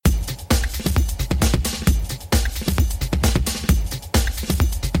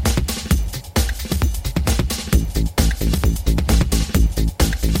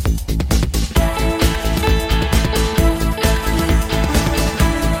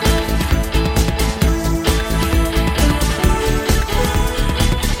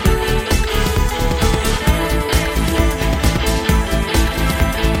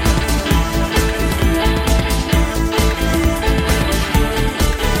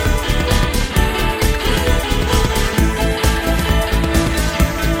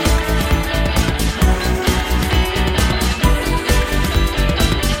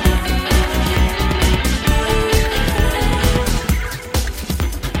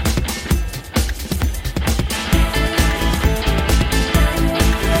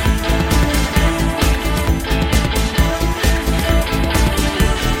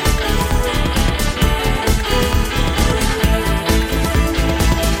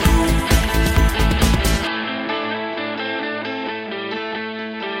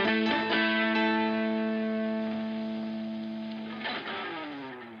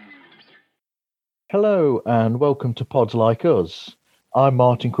Hello and welcome to Pods Like Us. I'm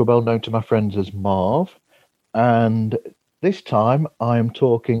Martin Quibell, known to my friends as Marv, and this time I am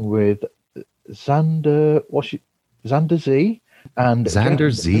talking with Xander Z and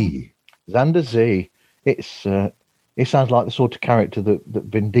Xander Z. Xander Z. It sounds like the sort of character that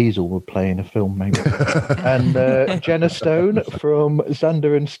Vin Diesel would play in a film, maybe. And Jenna Stone from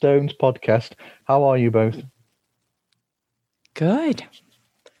Xander and Stone's podcast. How are you both? Good.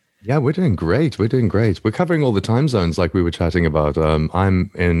 Yeah, we're doing great. We're covering all the time zones like we were chatting about. I'm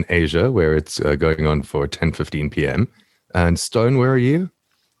in Asia, where it's going on for 10:15 p.m. And Stone, where are you?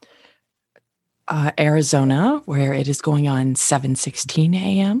 Arizona, where it is going on 7:16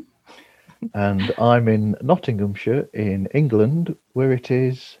 a.m. And I'm in Nottinghamshire in England, where it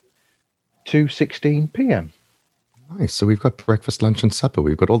is 2:16 p.m. Nice. So we've got breakfast, lunch, and supper.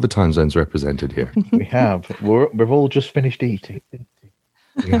 We've got all the time zones represented here. We have. We've all just finished eating.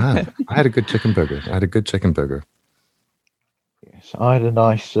 We have. I had a good chicken burger. Yes, I had a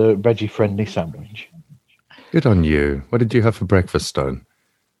nice veggie-friendly sandwich. Good on you. What did you have for breakfast, Stone?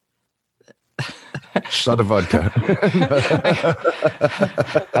 Shot of vodka.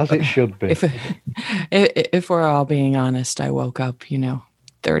 As it should be. If we're all being honest, I woke up,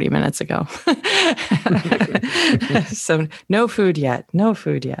 30 minutes ago. So no food yet.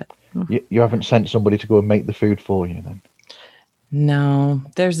 You haven't sent somebody to go and make the food for you then? No,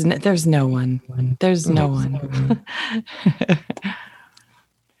 there's no one. There's no one.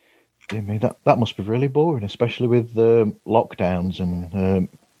 Dear me, that must be really boring, especially with lockdowns and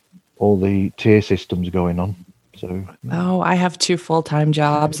all the tier systems going on. So, I have 2 full-time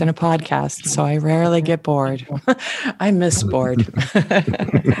jobs and a podcast, so I rarely get bored. I miss bored.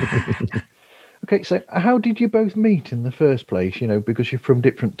 Okay, so how did you both meet in the first place? Because you're from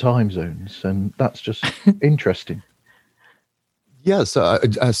different time zones, and that's just interesting. Yeah, so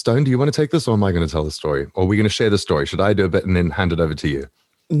Stone, do you want to take this, or am I going to tell the story? Or are we going to share the story? Should I do a bit and then hand it over to you?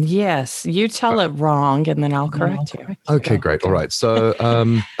 Yes, you tell it wrong, and then I'll correct you. Okay, great. All right. So,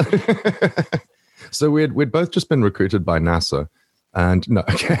 so we'd both just been recruited by NASA, and no,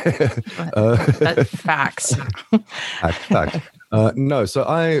 okay. Facts. Fact. No, so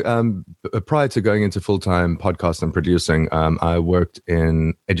I prior to going into full-time podcast and producing, I worked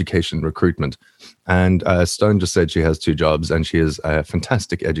in education recruitment, and Stone just said she has 2 jobs, and she is a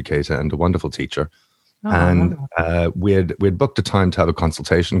fantastic educator and a wonderful teacher. And we'd booked a time to have a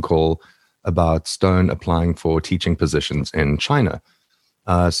consultation call about Stone applying for teaching positions in China.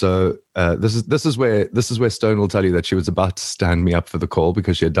 So this is where Stone will tell you that she was about to stand me up for the call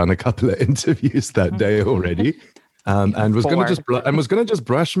because she had done a couple of interviews that day already, and was going to just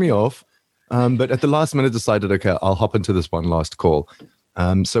brush me off. But at the last minute decided, okay, I'll hop into this one last call.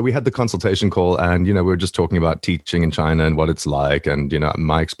 So we had the consultation call, and we were just talking about teaching in China and what it's like, and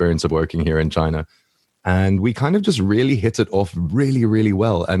my experience of working here in China. And we kind of just really hit it off really, really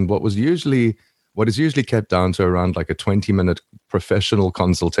well. And what is usually kept down to around like a 20-minute professional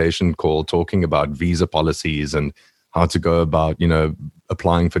consultation call, talking about visa policies and how to go about,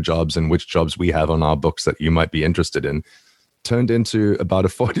 applying for jobs and which jobs we have on our books that you might be interested in, turned into about a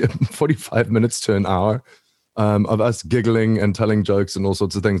 45 minutes to an hour of us giggling and telling jokes and all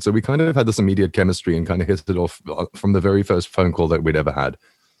sorts of things. So we kind of had this immediate chemistry and kind of hit it off from the very first phone call that we'd ever had.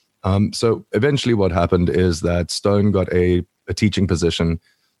 So eventually what happened is that Stone got a teaching position.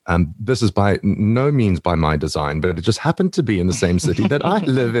 This is by no means by my design, but it just happened to be in the same city that I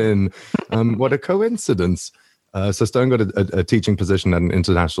live in. What a coincidence. So Stone got a teaching position at an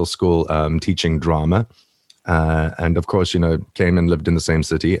international school teaching drama. And of course, came and lived in the same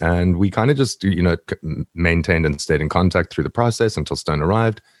city. And we kind of just, maintained and stayed in contact through the process until Stone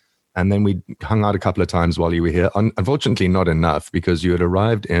arrived. And then we hung out a couple of times while you were here. Unfortunately, not enough, because you had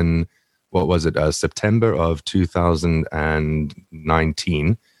arrived in, September of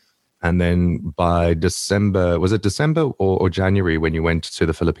 2019. And then by December, was it December or January when you went to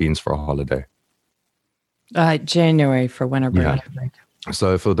the Philippines for a holiday? January for winter break. Yeah.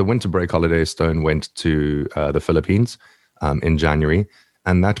 So for the winter break holiday, Stone went to the Philippines in January.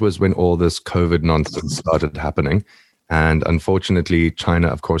 And that was when all this COVID nonsense started happening. And unfortunately, China,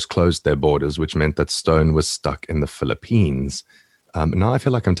 of course, closed their borders, which meant that Stone was stuck in the Philippines. Now I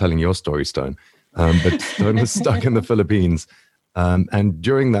feel like I'm telling your story, Stone. But Stone was stuck in the Philippines. And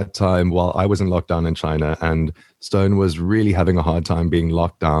during that time, while I was in lockdown in China, and Stone was really having a hard time being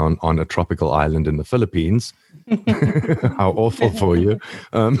locked down on a tropical island in the Philippines. How awful for you.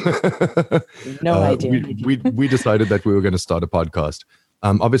 No idea. We decided that we were going to start a podcast.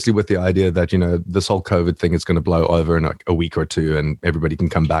 Obviously with the idea that, this whole COVID thing is going to blow over in a week or two and everybody can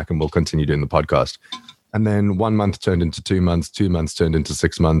come back and we'll continue doing the podcast. And then 1 month turned into 2 months, 2 months turned into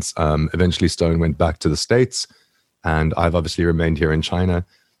 6 months. Eventually, Stone went back to the States, and I've obviously remained here in China.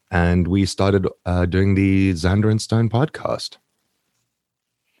 And we started doing the Xander and Stone podcast.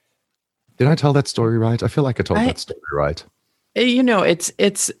 Did I tell that story right? I feel like I told that story right. It's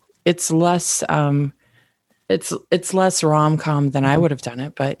less it's less rom-com than I would have done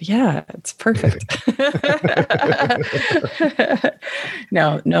it, but yeah, it's perfect.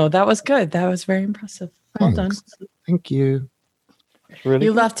 No, that was good. That was very impressive. Well done. Thank you. Really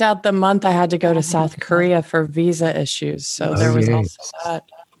You left out the month I had to go to South Korea for visa issues, so there was also that.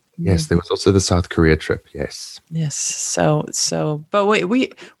 Yes, there was also the South Korea trip. Yes. Yes. So, but we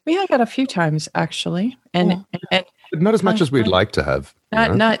had that a few times actually, and But not as much as we'd like to have.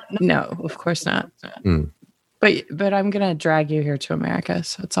 No, of course not. Mm. But I'm gonna drag you here to America,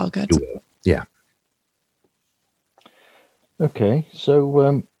 so it's all good. Yeah. Okay,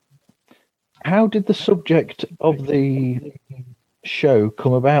 so how did the subject of the show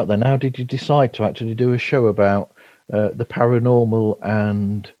come about then? How did you decide to actually do a show about the paranormal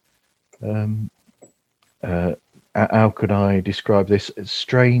and how could I describe this?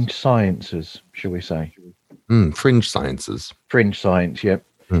 Strange sciences, shall we say? Fringe sciences. Fringe science, yeah.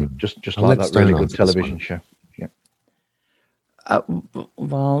 Just I'll like let that really Stone good answer this television one. show. Yeah.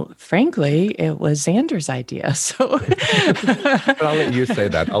 Well, frankly, it was Xander's idea. So But I'll let you say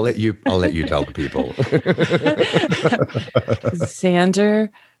that. I'll let you tell the people. Xander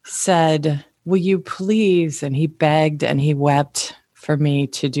said, "Will you please?" And he begged and he wept for me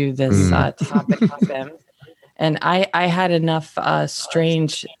to do this topic with him. And I had enough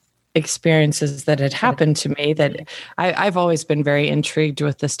strange experiences that had happened to me that I've always been very intrigued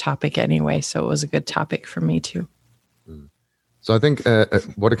with this topic anyway. So it was a good topic for me too. So I think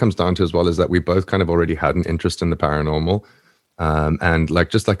what it comes down to as well is that we both kind of already had an interest in the paranormal, and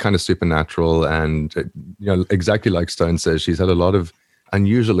like kind of supernatural, and exactly like Stone says, she's had a lot of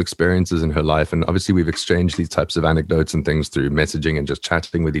unusual experiences in her life, and obviously we've exchanged these types of anecdotes and things through messaging and just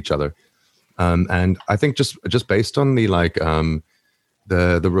chatting with each other. And I think just based on the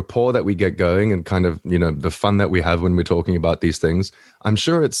the rapport that we get going and kind of the fun that we have when we're talking about these things, I'm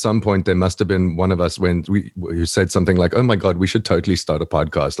sure at some point there must have been one of us who said something like, "Oh my God, we should totally start a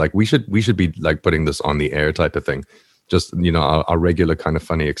podcast. Like we should be like putting this on the air," type of thing. Just our regular kind of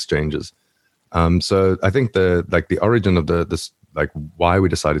funny exchanges. So I think the origin of this why we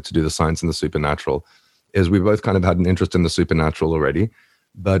decided to do the science and the supernatural is we both kind of had an interest in the supernatural already.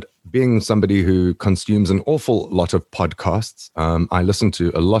 But being somebody who consumes an awful lot of podcasts, I listen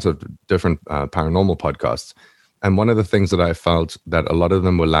to a lot of different paranormal podcasts. And one of the things that I felt that a lot of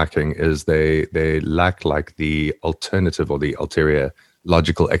them were lacking is they lack like the alternative or the ulterior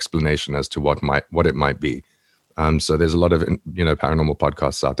logical explanation as to what it might be. So there's a lot of paranormal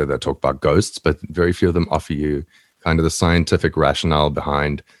podcasts out there that talk about ghosts, but very few of them offer you kind of the scientific rationale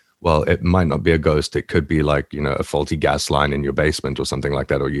behind, well, it might not be a ghost. It could be like, a faulty gas line in your basement or something like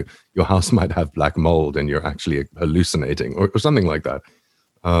that. Or your house might have black mold and you're actually hallucinating or something like that.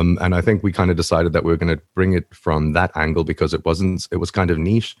 And I think we kind of decided that we were going to bring it from that angle because it was kind of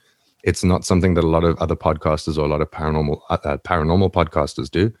niche. It's not something that a lot of other podcasters or a lot of paranormal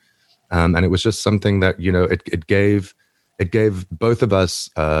podcasters do. And it was just something that, it gave both of us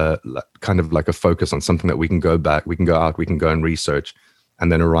kind of like a focus on something that we can go out, we can go and research,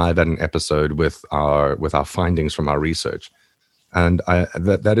 and then arrive at an episode with our findings from our research. And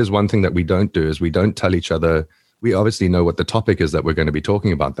that is one thing that we don't do, is we don't tell each other. We obviously know what the topic is that we're going to be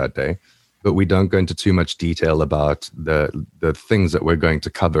talking about that day, but we don't go into too much detail about the things that we're going to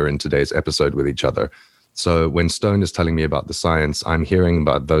cover in today's episode with each other. So when Stone is telling me about the science, I'm hearing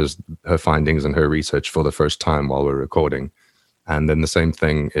about her findings and her research for the first time while we're recording. And then the same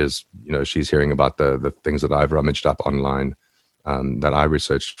thing is, she's hearing about the things that I've rummaged up online, that I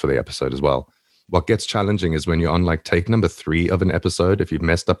researched for the episode as well. What gets challenging is when you're on like take number 3 of an episode, if you've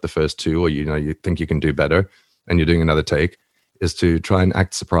messed up the first 2 or you think you can do better and you're doing another take, is to try and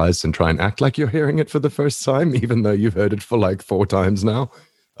act surprised and try and act like you're hearing it for the first time, even though you've heard it for like 4 times now.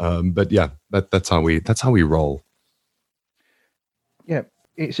 But yeah, that's how we roll. Yeah,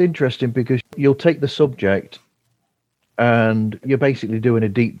 it's interesting because you'll take the subject and you're basically doing a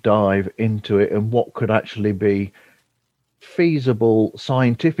deep dive into it and what could actually be feasible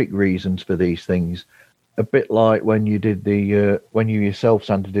scientific reasons for these things. A bit like when you did when you yourself,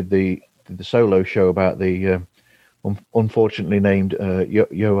 Santa, did the solo show about the unfortunately named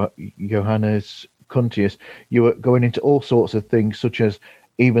Johannes Kuntius. You were going into all sorts of things, such as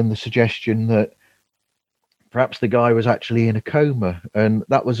even the suggestion that perhaps the guy was actually in a coma, and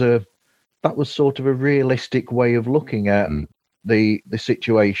that was sort of a realistic way of looking at the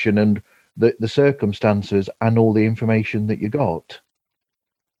situation and the circumstances and all the information that you got.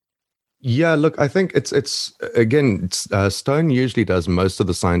 Yeah, look, I think it's again, Stone usually does most of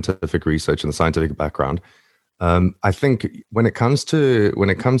the scientific research and the scientific background. I think when it comes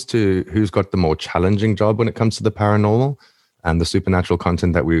to who's got the more challenging job when it comes to the paranormal and the supernatural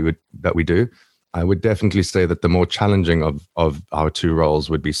content that we do, I would definitely say that the more challenging of our two roles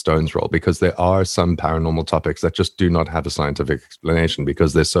would be Stone's role, because there are some paranormal topics that just do not have a scientific explanation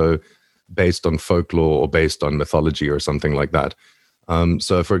because they're so based on folklore or based on mythology or something like that.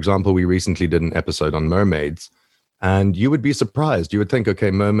 So, for example, we recently did an episode on mermaids, and you would be surprised. You would think,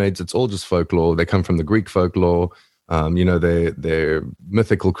 okay, mermaids, it's all just folklore. They come from the Greek folklore. They're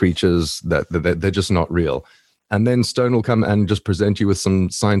mythical creatures that they're just not real. And then Stone will come and just present you with some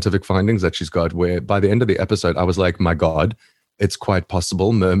scientific findings that she's got, where by the end of the episode, I was like, my God, it's quite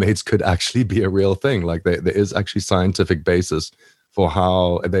possible mermaids could actually be a real thing. Like there is actually scientific basis for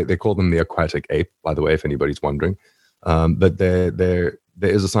how they call them the aquatic ape, by the way, if anybody's wondering. But there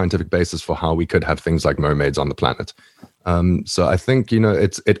is a scientific basis for how we could have things like mermaids on the planet. So I think,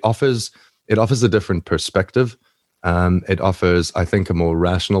 it offers a different perspective. It offers, I think, a more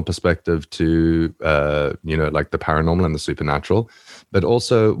rational perspective to, like the paranormal and the supernatural. But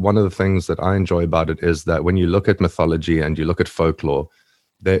also one of the things that I enjoy about it is that when you look at mythology and you look at folklore,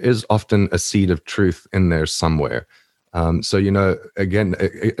 there is often a seed of truth in there somewhere. So, again,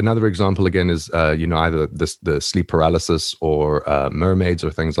 another example again is, either the sleep paralysis or mermaids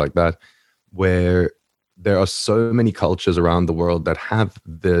or things like that, where there are so many cultures around the world that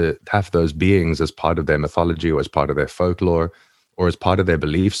have those beings as part of their mythology or as part of their folklore or as part of their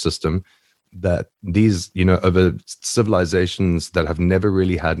belief system, that these, over civilizations that have never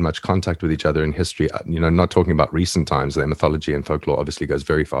really had much contact with each other in history, not talking about recent times, their mythology and folklore obviously goes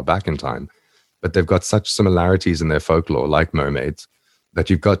very far back in time, but they've got such similarities in their folklore, like mermaids,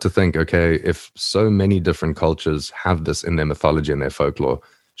 that you've got to think, okay, if so many different cultures have this in their mythology and their folklore,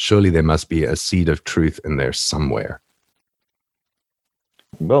 surely there must be a seed of truth in there somewhere.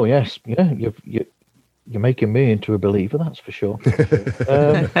 Well, yes, yeah, you're making me into a believer, that's for sure.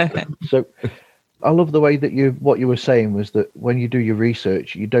 So I love the way that what you were saying was that when you do your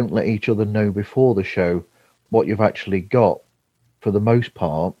research, you don't let each other know before the show what you've actually got, for the most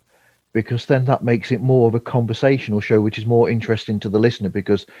part, because then that makes it more of a conversational show, which is more interesting to the listener.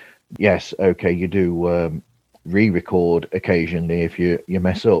 Because yes, okay, you do re-record occasionally if you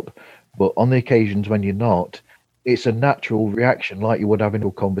mess up, but on the occasions when you're not, it's a natural reaction like you would have in a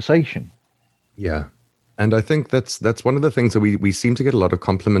conversation. Yeah, and I think that's one of the things that we seem to get a lot of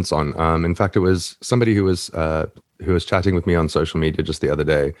compliments on. In fact, it was somebody who was chatting with me on social media just the other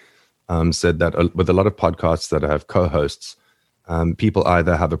day, said that with a lot of podcasts that have co-hosts, people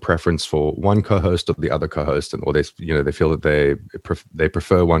either have a preference for one co-host or the other co-host, or they feel that they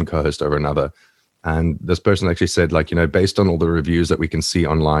prefer one co-host over another. And this person actually said, like, based on all the reviews that we can see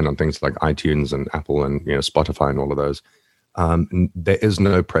online on things like iTunes and Apple and Spotify and all of those, there is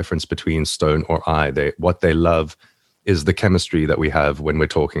no preference between Stone or I. What they love is the chemistry that we have when we're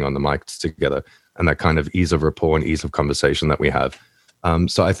talking on the mics together, and that kind of ease of rapport and ease of conversation that we have.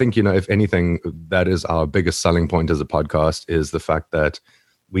 So I think, if anything, that is our biggest selling point as a podcast, is the fact that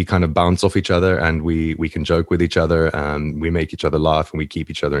we kind of bounce off each other and we can joke with each other, and we make each other laugh and we keep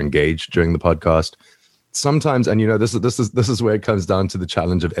each other engaged during the podcast. Sometimes, and this is where it comes down to the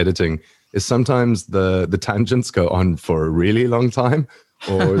challenge of editing, is sometimes the tangents go on for a really long time,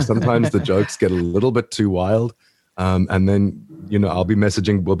 or sometimes the jokes get a little bit too wild. And then, we'll be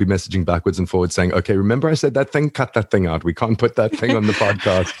messaging backwards and forwards saying, okay, remember I said that thing? Cut that thing out. We can't put that thing on the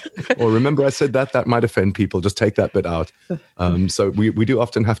podcast. Or remember I said that might offend people. Just take that bit out. So we do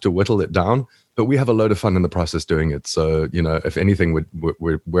often have to whittle it down, but we have a load of fun in the process doing it. So, if anything,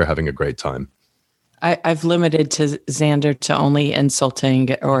 we're having a great time. I've limited to Xander to only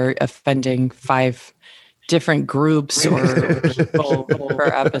insulting or offending 5 different groups or people per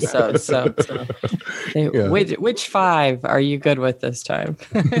episode. So Yeah. which 5 are you good with this time?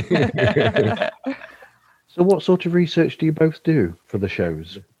 So what sort of research do you both do for the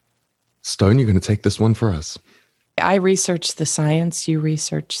shows? Stone, you're going to take this one for us. I research the science, you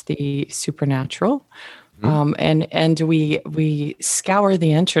research the supernatural. And we scour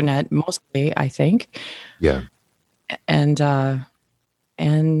the internet mostly, I think. Yeah. And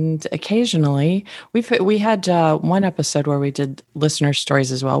occasionally we had one episode where we did listener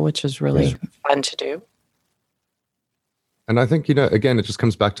stories as well, which was really fun to do. And I think, again, it just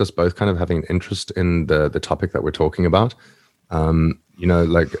comes back to us both kind of having an interest in the topic that we're talking about.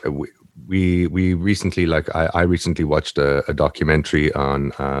 we recently, I recently watched a documentary on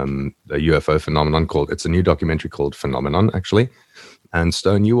the UFO phenomenon it's a new documentary called Phenomenon, actually. And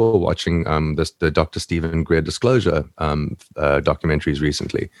Stone, you were watching the Dr. Stephen Greer disclosure documentaries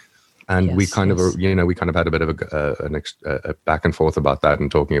recently. And Yes, we kind yes. of, we kind of had a bit of a back and forth about that and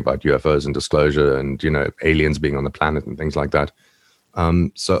talking about UFOs and disclosure and, aliens being on the planet and things like that.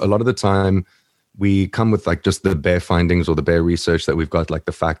 So a lot of the time we come with like just the bare findings or the bare research that we've got, like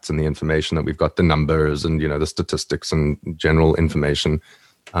the facts and the information that we've got, the numbers and, the statistics and general information.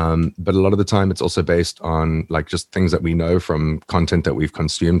 But a lot of the time it's also based on like just things that we know from content that we've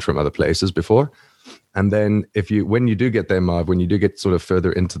consumed from other places before. And then when you do get there, Marv, when you do get sort of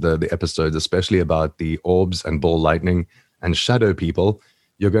further into the episodes, especially about the orbs and ball lightning and shadow people,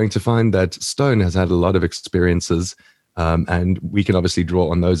 you're going to find that Stone has had a lot of experiences, and we can obviously draw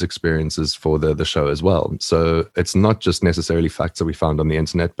on those experiences for the show as well. So it's not just necessarily facts that we found on the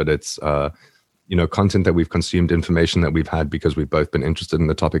internet, but it's content that we've consumed, information that we've had because we've both been interested in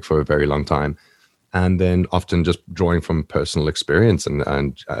the topic for a very long time. And then often just drawing from personal experience and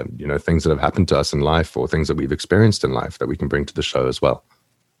things that have happened to us in life or things that we've experienced in life that we can bring to the show as well.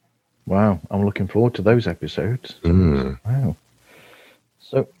 Wow, I'm looking forward to those episodes. Wow.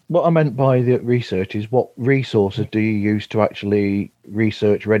 So what I meant by the research is, what resources do you use to actually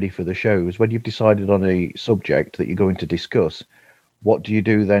research ready for the shows? When you've decided on a subject that you're going to discuss, what do you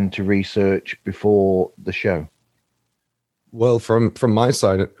do then to research before the show? Well, from my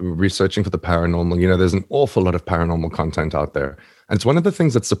side, researching for the paranormal, there's an awful lot of paranormal content out there. And it's one of the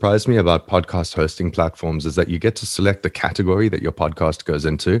things that surprised me about podcast hosting platforms is that you get to select the category that your podcast goes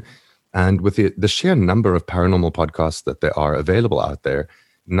into. And with the sheer number of paranormal podcasts that there are available out there,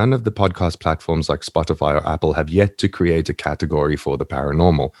 none of the podcast platforms like Spotify or Apple have yet to create a category for the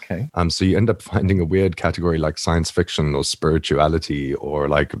paranormal. Okay. So you end up finding a weird category like science fiction or spirituality or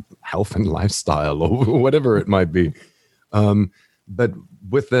like health and lifestyle or whatever it might be. But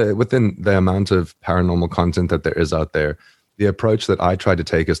within the amount of paranormal content that there is out there, the approach that I try to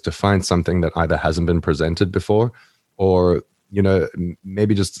take is to find something that either hasn't been presented before or,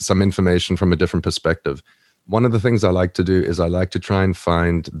 maybe just some information from a different perspective. One of the things I like to do is I like to try and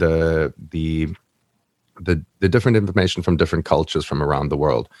find the different information from different cultures from around the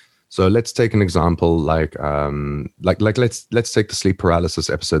world. So let's take an example let's take the sleep paralysis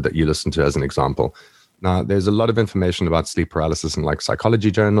episode that you listened to as an example. Now, there's a lot of information about sleep paralysis in like psychology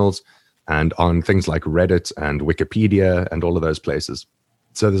journals and on things like Reddit and Wikipedia and all of those places.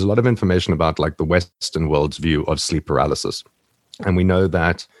 So there's a lot of information about like the Western world's view of sleep paralysis. And we know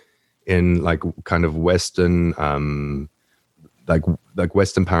that in like kind of Western, like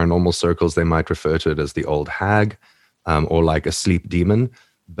Western paranormal circles, they might refer to it as the old hag or like a sleep demon.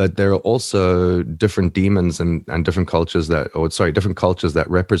 But there are also different demons and different cultures different cultures that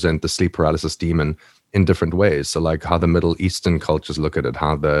represent the sleep paralysis demon in different ways. So like how the Middle Eastern cultures look at it,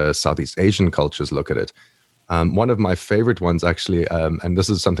 how the Southeast Asian cultures look at it. One of my favorite ones actually, and this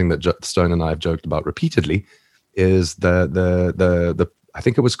is something that Stone and I have joked about repeatedly, is the I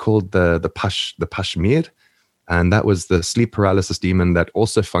think it was called the Pashmir. And that was the sleep paralysis demon that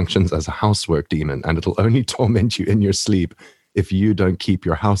also functions as a housework demon, and it'll only torment you in your sleep if you don't keep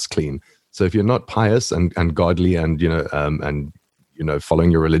your house clean. So if you're not pious and godly and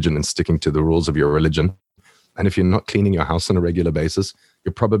following your religion and sticking to the rules of your religion, and if you're not cleaning your house on a regular basis,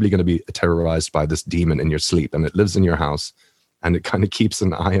 you're probably going to be terrorized by this demon in your sleep, and it lives in your house and it kind of keeps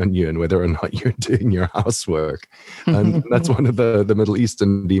an eye on you and whether or not you're doing your housework. And that's one of the Middle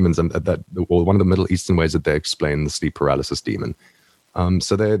Eastern demons, and one of the Middle Eastern ways that they explain the sleep paralysis demon.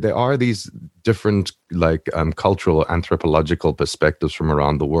 So there are these different cultural, anthropological perspectives from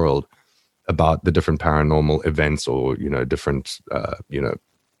around the world about the different paranormal events or different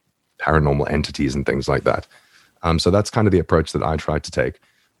paranormal entities and things like that. So that's kind of the approach that I try to take.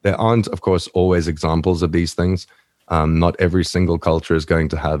 There aren't, of course, always examples of these things. Not every single culture is going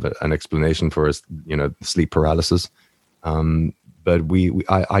to have an explanation for sleep paralysis, but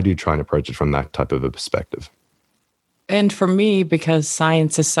I do try and approach it from that type of a perspective. And for me, because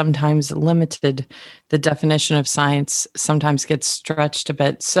science is sometimes limited, the definition of science sometimes gets stretched a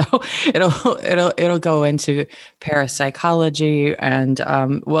bit. So it'll go into parapsychology and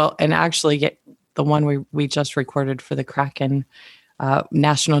and actually get the one we just recorded for the Kraken.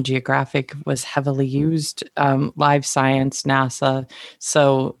 National Geographic was heavily used, Live Science, NASA.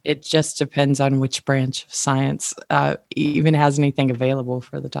 So it just depends on which branch of science even has anything available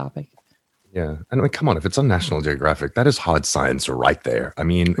for the topic. Yeah. And I mean, come on, if it's on National Geographic, that is hard science right there. I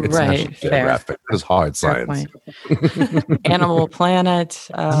mean, it's Right, National fair. Geographic. That is hard Fair science. point. Animal Planet.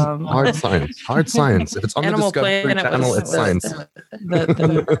 Hard science. Hard science. If it's on Animal the Discovery Planet Channel, was it's science.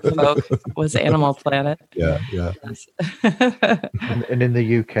 the folk was Animal Planet. Yeah, yeah. Yes. And in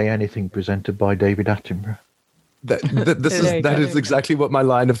the UK, anything presented by David Attenborough. That There you go. is exactly what my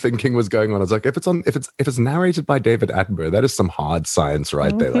line of thinking was going on. I was like, if it's narrated by David Attenborough, that is some hard science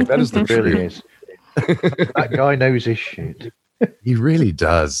right there. Like that is the It really truth. is. That guy knows his shit. He really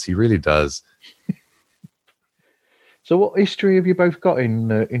does. He really does. So, what history have you both got in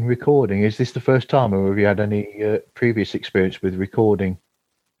recording? Is this the first time, or have you had any previous experience with recording?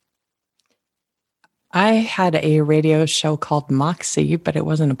 I had a radio show called Moxie, but it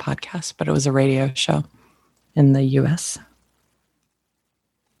wasn't a podcast, but it was a radio show in the US.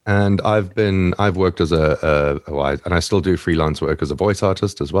 And I've worked as and I still do freelance work as a voice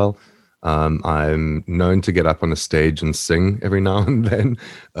artist as well. I'm known to get up on a stage and sing every now and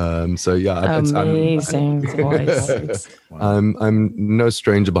then. So yeah, Amazing voice. I'm no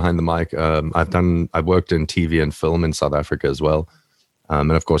stranger behind the mic. I've worked in TV and film in South Africa as well.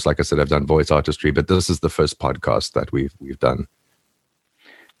 And of course, like I said, I've done voice artistry, but this is the first podcast that we've done.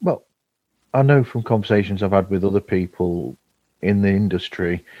 Well, I know from conversations I've had with other people in the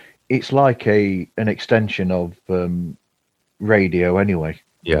industry, it's like an extension of radio anyway.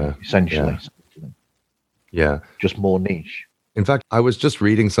 Yeah. Essentially. Yeah. Just more niche. In fact, I was just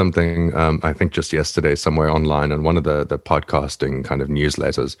reading something, I think just yesterday somewhere online on one of the podcasting kind of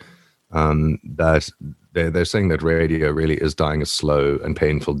newsletters, that they're saying that radio really is dying a slow and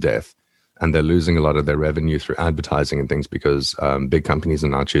painful death. And they're losing a lot of their revenue through advertising and things because big companies are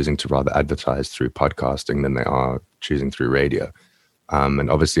now choosing to rather advertise through podcasting than they are choosing through radio. And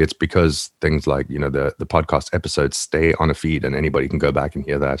obviously it's because things like, the podcast episodes stay on a feed and anybody can go back and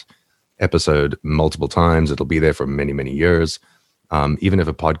hear that episode multiple times. It'll be there for many, many years. Even if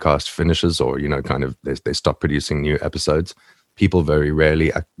a podcast finishes or, they stop producing new episodes, people very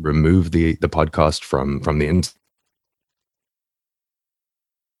rarely remove the podcast from the internet.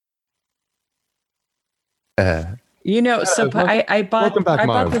 I bought. Welcome back, I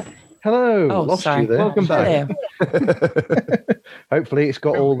Marv. bought Hello. Oh, Lost sorry. you there. Welcome back. Hopefully it's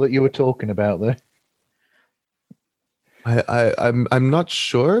got all that you were talking about there. I'm not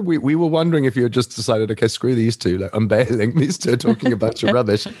sure. We were wondering if you had just decided, okay, screw these two. Like, I'm bailing. These two are talking a bunch of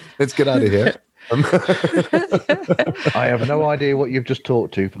rubbish. Let's get out of here. I have no idea what you've just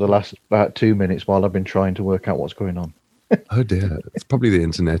talked to for the last about 2 minutes while I've been trying to work out what's going on. Oh dear. It's probably the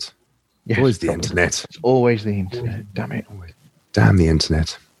internet. Yes, Always the probably. internet. It's always the internet. Damn it. Damn the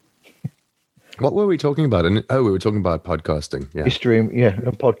internet. What were we talking about? We were talking about podcasting. Yeah. History, and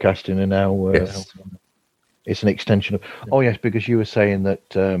podcasting, and now Yes. it's an extension of. Oh yes, because you were saying that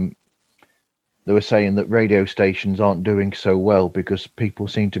they were saying that radio stations aren't doing so well because people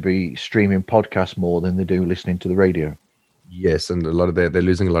seem to be streaming podcasts more than they do listening to the radio. Yes, and they're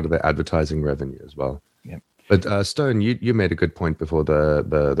losing a lot of their advertising revenue as well. Yeah. But Stone, you made a good point before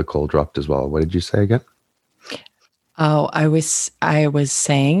the call dropped as well. What did you say again? Oh, I was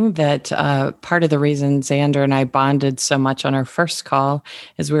saying that part of the reason Xander and I bonded so much on our first call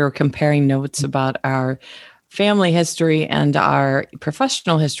is we were comparing notes about our family history and our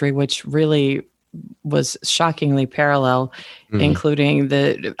professional history, which really was shockingly parallel, including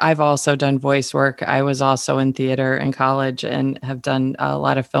I've also done voice work. I was also in theater in college and have done a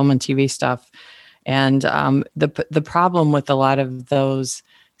lot of film and TV stuff. And the problem with a lot of those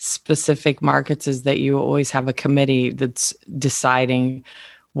specific markets is that you always have a committee that's deciding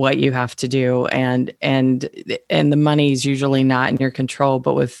what you have to do, and the money is usually not in your control.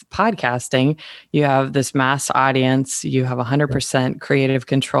 But with podcasting, you have this mass audience, you have 100% creative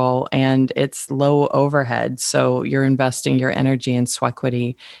control, and it's low overhead. So you're investing your energy and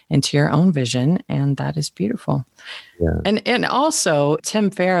sweat-equity into your own vision, and that is beautiful. Yeah. And also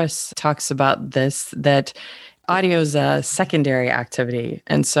Tim Ferriss talks about this, that audio is a secondary activity.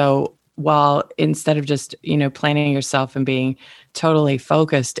 And so while instead of just, planning yourself and being totally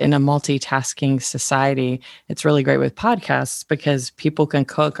focused in a multitasking society, it's really great with podcasts because people can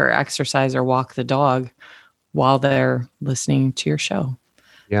cook or exercise or walk the dog while they're listening to your show.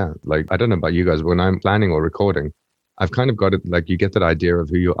 Yeah. Like, I don't know about you guys, but when I'm planning or recording, I've kind of got it, like you get that idea of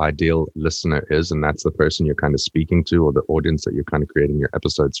who your ideal listener is, and that's the person you're kind of speaking to or the audience that you're kind of creating your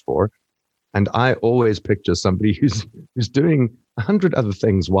episodes for. And I always picture somebody who's doing 100 other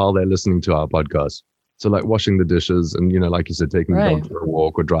things while they're listening to our podcast. So like washing the dishes and, like you said, taking the dog for a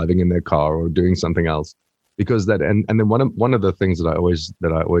walk or driving in their car or doing something else. Because and then one of the things that I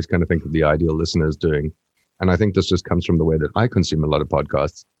always kind of think of the ideal listener is doing, and I think this just comes from the way that I consume a lot of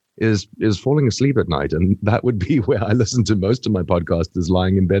podcasts, is falling asleep at night, and that would be where I listen to most of my podcasts, is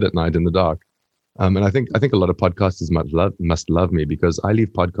lying in bed at night in the dark. And I think a lot of podcasters must love me, because I leave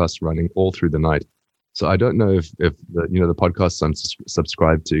podcasts running all through the night. So I don't know if the podcasts I'm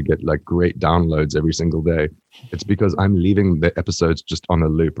subscribed to get like great downloads every single day. It's because I'm leaving the episodes just on a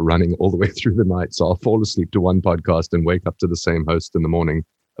loop, running all the way through the night. So I'll fall asleep to one podcast and wake up to the same host in the morning,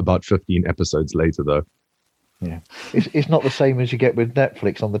 about 15 episodes later, though. Yeah, it's not the same as you get with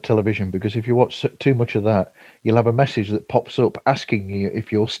Netflix on the television, because if you watch too much of that, you'll have a message that pops up asking you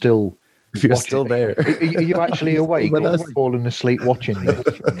if you're still there. Are you actually awake or falling asleep watching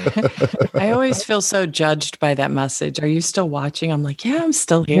it? I always feel so judged by that message. Are you still watching? I'm like, yeah, I'm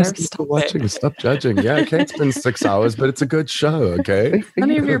still here. Stop watching. Stop judging. Yeah, okay, it's been 6 hours, but it's a good show, okay?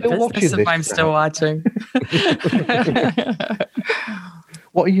 None of your business if I'm still watching.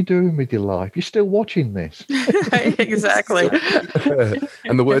 What are you doing with your life? You're still watching this. Exactly.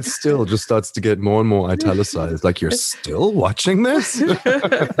 And the word still just starts to get more and more italicized. Like, you're still watching this?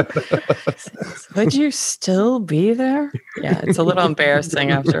 Would you still be there? Yeah, it's a little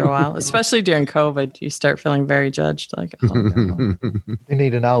embarrassing after a while, especially during COVID. You start feeling very judged. Like, oh, no. They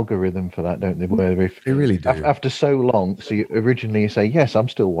need an algorithm for that, don't they? Where if they really do. After so long, so originally you say, yes, I'm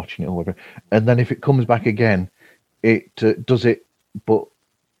still watching it, or whatever. And then if it comes back again, it does it, but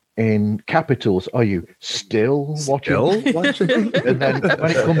in capitals. Are you still watching? And then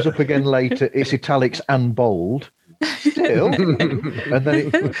when it comes up again later, it's italics and bold. Still. And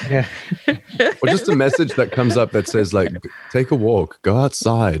then or just a message that comes up that says, like, take a walk, go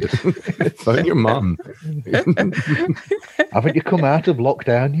outside, phone your mum. Haven't you come out of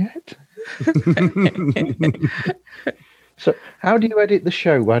lockdown yet? So how do you edit the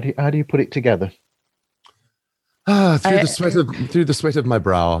show? How do you put it together? Through the sweat of my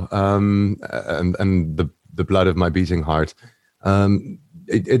brow, and the blood of my beating heart. I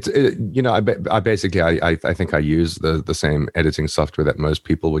think I use the same editing software that most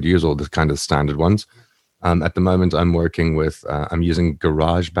people would use, all the kind of standard ones. At the moment, I'm working with I'm using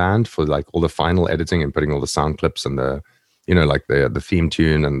GarageBand for like all the final editing and putting all the sound clips and the theme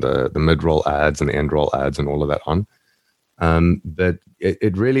tune and the mid roll ads and the end roll ads and all of that on. But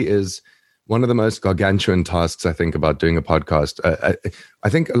it really is one of the most gargantuan tasks, I think, about doing a podcast. I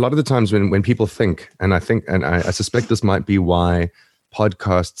think a lot of the times when people think, and I suspect this might be why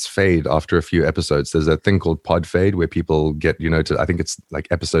podcasts fade after a few episodes. There's a thing called pod fade where people get, I think it's like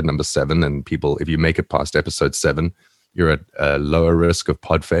episode number 7, and people, if you make it past episode 7, you're at a lower risk of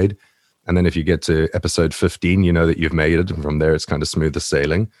pod fade. And then if you get to episode 15, you know that you've made it. And from there, it's kind of smooth as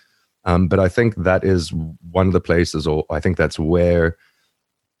sailing. But I think that is one of the places, or I think that's where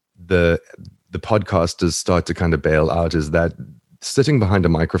the podcasters start to kind of bail out, is that sitting behind a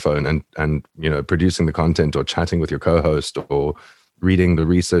microphone and producing the content or chatting with your co-host or reading the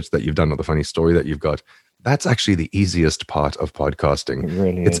research that you've done or the funny story that you've got, that's actually the easiest part of podcasting. It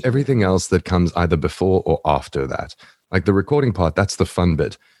really it's is. Everything else that comes either before or after that. Like the recording part, that's the fun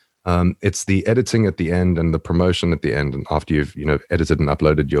bit. It's the editing at the end and the promotion at the end, and after you've edited and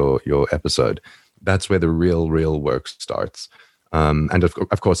uploaded your episode, that's where the real work starts. And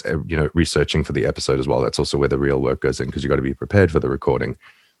of course, researching for the episode as well. That's also where the real work goes in, because you've got to be prepared for the recording.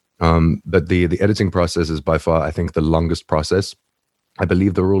 But the editing process is by far, I think, the longest process. I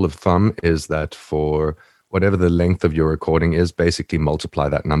believe the rule of thumb is that for whatever the length of your recording is, basically multiply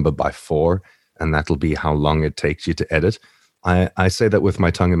that number by 4, and that'll be how long it takes you to edit. I say that with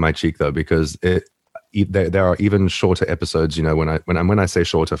my tongue in my cheek, though, because there are even shorter episodes. When I say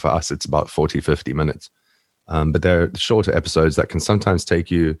shorter, for us, it's about 40, 50 minutes. But there are shorter episodes that can sometimes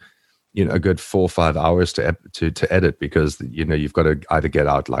take you, a good 4 or 5 hours to edit, because you've got to either get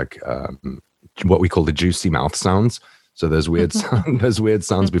out like what we call the juicy mouth sounds. So there's weird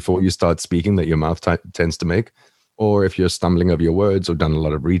sounds before you start speaking that your mouth tends to make, or if you're stumbling over your words or done a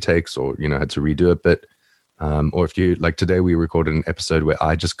lot of retakes or had to redo a bit, or if you, like today we recorded an episode where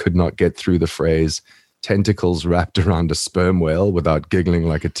I just could not get through the phrase "tentacles wrapped around a sperm whale" without giggling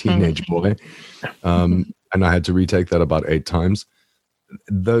like a teenage boy. And I had to retake that about 8 times.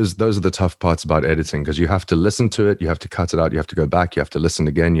 Those are the tough parts about editing, because you have to listen to it, you have to cut it out, you have to go back, you have to listen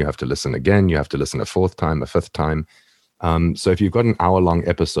again, you have to listen again, you have to listen a 4th time, a 5th time. So if you've got an hour-long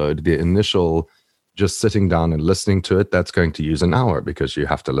episode, the initial just sitting down and listening to it, that's going to use an hour, because you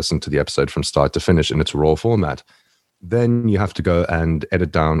have to listen to the episode from start to finish in its raw format. Then you have to go and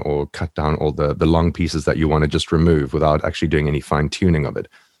edit down or cut down all the long pieces that you want to just remove without actually doing any fine-tuning of it.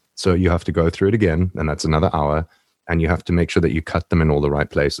 So you have to go through it again, and that's another hour, and you have to make sure that you cut them in all the right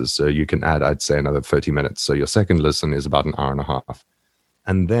places. So you can add, I'd say, another 30 minutes. So your second listen is about an hour and a half.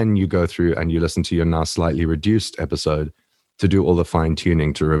 And then you go through and you listen to your now slightly reduced episode to do all the fine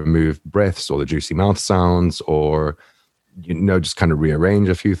tuning to remove breaths or the juicy mouth sounds, or just kind of rearrange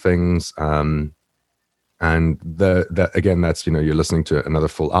a few things. And again, that's you're listening to another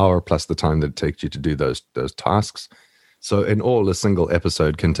full hour plus the time that it takes you to do those tasks. So in all, a single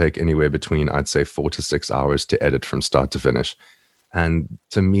episode can take anywhere between, I'd say, 4 to 6 hours to edit from start to finish. And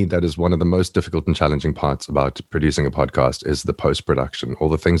to me, that is one of the most difficult and challenging parts about producing a podcast, is the post-production, all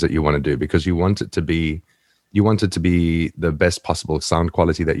the things that you want to do, because you want it to be the best possible sound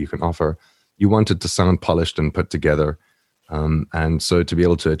quality that you can offer. You want it to sound polished and put together. And so to be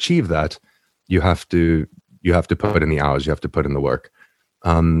able to achieve that, you have to put in the hours, you have to put in the work.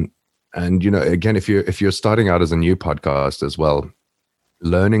 And again, if you're starting out as a new podcast as well,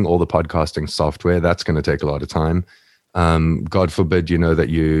 learning all the podcasting software, that's going to take a lot of time. God forbid, that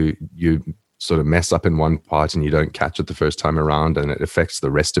you sort of mess up in one part and you don't catch it the first time around, and it affects the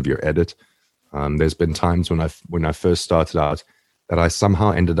rest of your edit. There's been times when I first started out that I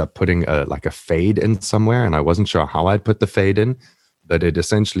somehow ended up putting a fade in somewhere, and I wasn't sure how I'd put the fade in. That it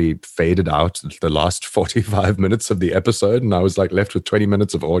essentially faded out the last 45 minutes of the episode, and I was left with 20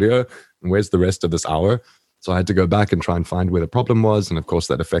 minutes of audio, and where's the rest of this hour? So I had to go back and try and find where the problem was, and of course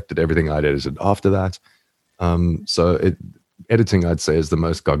that affected everything I'd edited after that. Editing, I'd say, is the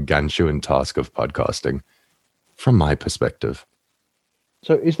most gargantuan task of podcasting from my perspective.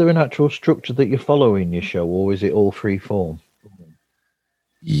 So is there an actual structure that you follow in your show, or is it all free form?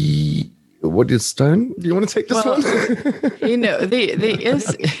 What is Stone? Do you want to take this one?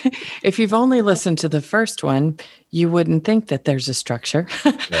 If you've only listened to the first one, you wouldn't think that there's a structure.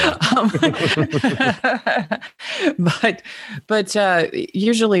 But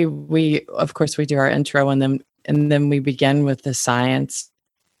usually we do our intro, and then we begin with the science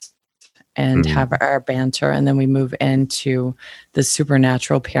and have our banter, and then we move into the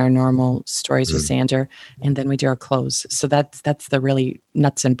supernatural, paranormal stories with Xander, and then we do our close. So that's the really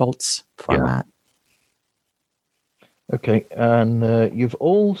nuts and bolts format. Yeah. Okay, and you've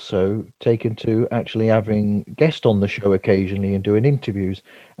also taken to actually having guests on the show occasionally and doing interviews.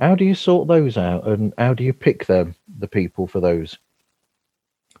 How do you sort those out, and how do you pick the people for those?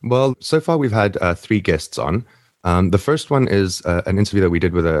 Well, so far we've had 3 guests on. The first one is an interview that we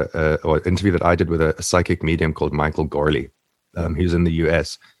did with interview that I did with a psychic medium called Michael Gorley. He's in the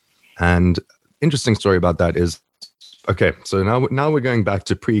US. And interesting story about that is, okay, so now we're going back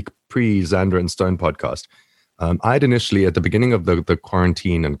to pre Xander and Stone podcast. I'd initially, at the beginning of the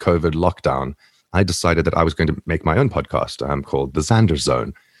quarantine and COVID lockdown, I decided that I was going to make my own podcast called The Xander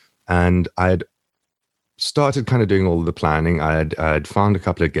Zone. And I'd started kind of doing all of the planning. I'd found a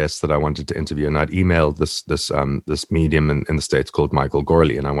couple of guests that I wanted to interview, and I'd emailed this medium in the States called Michael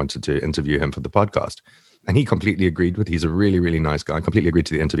Gorley, and I wanted to interview him for the podcast. And he completely agreed he's a really, really nice guy, completely agreed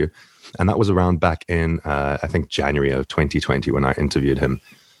to the interview. And that was around back in, I think, January of 2020 when I interviewed him.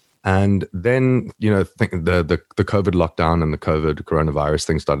 And then, the COVID lockdown and the coronavirus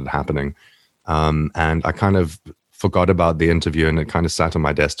thing started happening. And I kind of forgot about the interview, and it kind of sat on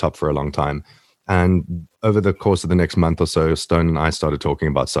my desktop for a long time. And over the course of the next month or so, Stone and I started talking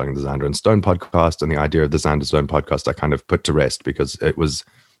about starting the Xander and Stone podcast, and the idea of the Xander Zone podcast I kind of put to rest because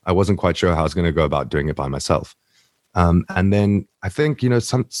I wasn't quite sure how I was going to go about doing it by myself. And then I think,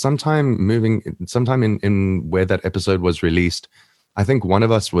 sometime in where that episode was released, I think one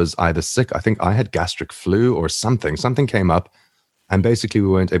of us was either sick. I think I had gastric flu or something. Something came up, and basically we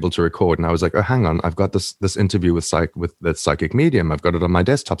weren't able to record. And I was like, oh, hang on, I've got this interview with the psychic medium. I've got it on my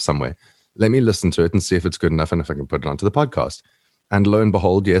desktop somewhere. Let me listen to it and see if it's good enough and if I can put it onto the podcast. And lo and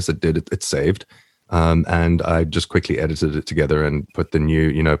behold, yes, it did. It saved. And I just quickly edited it together and put the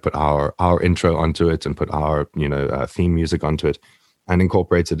new, put our intro onto it and put our, theme music onto it, and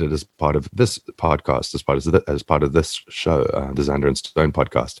incorporated it as part of this podcast, as part of this show, the Xander and Stone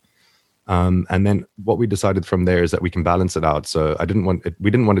podcast. And then what we decided from there is that we can balance it out. So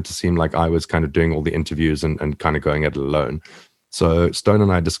we didn't want it to seem like I was kind of doing all the interviews and kind of going at it alone. So Stone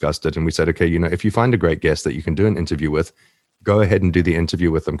and I discussed it, and we said, okay, if you find a great guest that you can do an interview with, go ahead and do the interview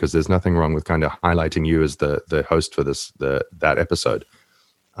with them, because there's nothing wrong with kind of highlighting you as the host for that episode.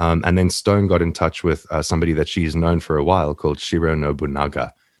 And then Stone got in touch with somebody that she's known for a while called Shiro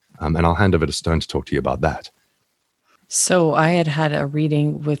Nobunaga. And I'll hand over to Stone to talk to you about that. So I had a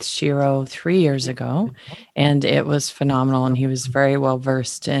reading with Shiro 3 years ago, and it was phenomenal. And he was very well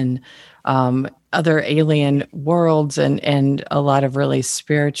versed in other alien worlds and a lot of really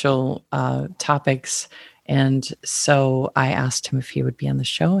spiritual topics. And so I asked him if he would be on the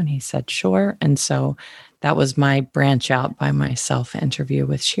show, and he said, sure. And so that was my branch out by myself interview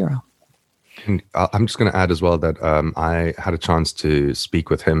with Shiro. And I'm just going to add as well that I had a chance to speak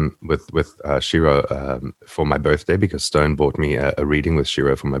with him, with Shiro, for my birthday, because Stone bought me a reading with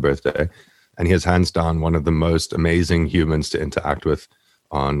Shiro for my birthday. And he is hands down one of the most amazing humans to interact with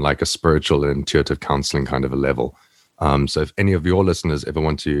on like a spiritual and intuitive counseling kind of a level. So if any of your listeners ever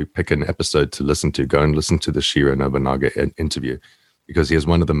want to pick an episode to listen to, go and listen to the Shiro Nobunaga interview, because he is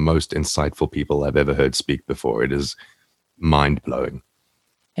one of the most insightful people I've ever heard speak before. It is mind-blowing.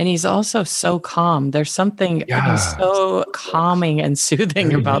 And he's also so calm. There's something so calming and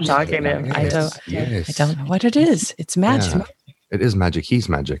soothing about talking to him. Yes, I don't know what it is. It's magic. Yeah. It is magic. He's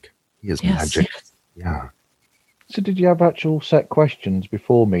magic. He is magic. Yeah. So did you have actual set questions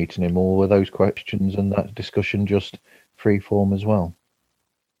before meeting him, or were those questions and that discussion just free form as well?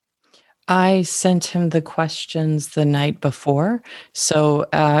 I sent him the questions the night before, so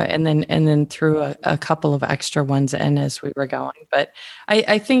and then threw a couple of extra ones in as we were going. But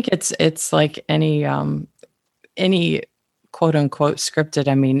I think it's like any quote unquote scripted.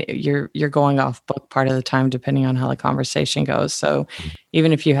 I mean, you're going off book part of the time, depending on how the conversation goes. So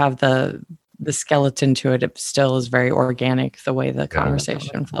even if you have the skeleton to it, it still is very organic the way the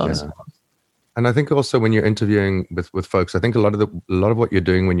conversation flows. Yeah. And I think also when you're interviewing with folks, I think a lot of what you're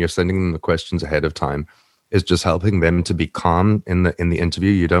doing when you're sending them the questions ahead of time is just helping them to be calm in the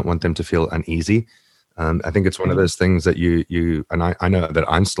interview. You don't want them to feel uneasy. I think it's one of those things that you and I know that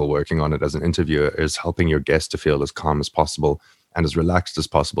I'm still working on it as an interviewer, is helping your guest to feel as calm as possible and as relaxed as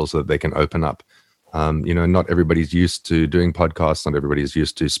possible so that they can open up. Not everybody's used to doing podcasts. Not everybody's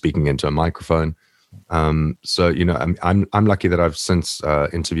used to speaking into a microphone. So I'm lucky that I've since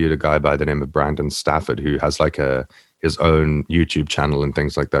interviewed a guy by the name of Brandon Stafford, who has like his own YouTube channel and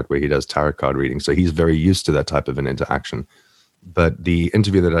things like that, where he does tarot card readings. So he's very used to that type of an interaction. But the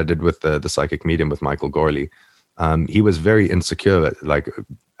interview that I did with the psychic medium with Michael Gorley, he was very insecure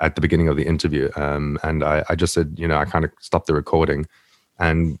at the beginning of the interview. And I just said, I kind of stopped the recording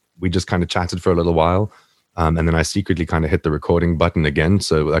and we just kind of chatted for a little while. And then I secretly kind of hit the recording button again.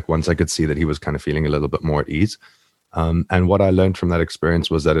 So like once I could see that he was kind of feeling a little bit more at ease. And what I learned from that experience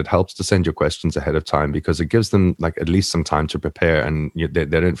was that it helps to send your questions ahead of time, because it gives them like at least some time to prepare, and they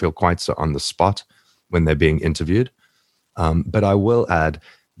don't feel quite so on the spot when they're being interviewed. But I will add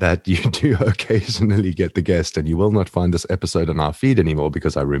that you do occasionally get the guest, and you will not find this episode on our feed anymore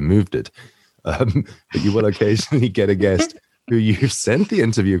because I removed it. But you will occasionally get a guest who you sent the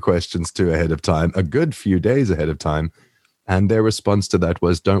interview questions to ahead of time, a good few days ahead of time. And their response to that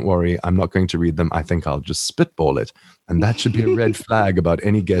was, don't worry, I'm not going to read them. I think I'll just spitball it. And that should be a red flag about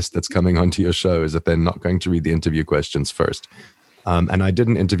any guest that's coming onto your show, is that they're not going to read the interview questions first. And I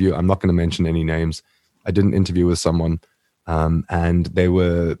didn't interview, I'm not going to mention any names. I didn't interview with someone, and they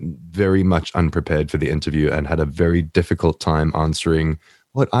were very much unprepared for the interview and had a very difficult time answering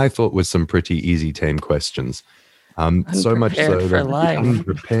what I thought was some pretty easy, tame questions. So much so that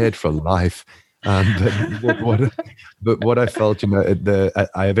unprepared for life. But what I felt,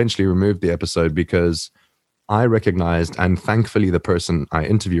 I eventually removed the episode because I recognized, and thankfully the person I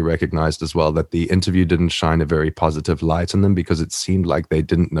interview recognized as well, that the interview didn't shine a very positive light on them, because it seemed like they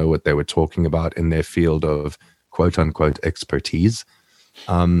didn't know what they were talking about in their field of quote unquote expertise.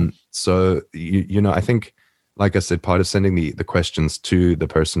 So, I think, like I said, part of sending the questions to the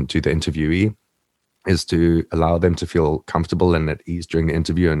person, to the interviewee, is to allow them to feel comfortable and at ease during the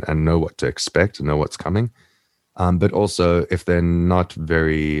interview and know what to expect and know what's coming. But also, if they're not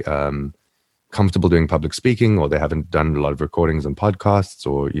very comfortable doing public speaking, or they haven't done a lot of recordings and podcasts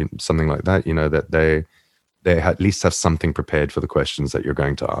or something like that, that they at least have something prepared for the questions that you're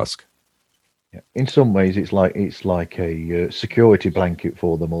going to ask. Yeah. In some ways, it's like a security blanket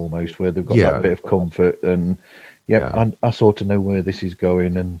for them almost, where they've got that bit of comfort and I sort of know where this is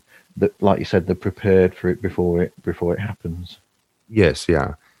going, and that, like you said, they're prepared for it before it happens. Yes,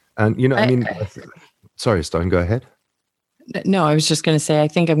 yeah, and sorry, Stone, go ahead. No, I was just going to say, I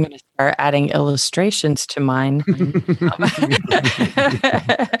think I'm going to start adding illustrations to mine.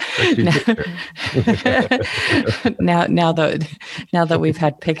 now that we've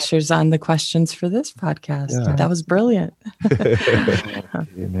had pictures on the questions for this podcast, that was brilliant.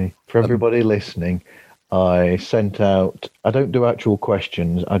 For everybody listening, I sent out, I don't do actual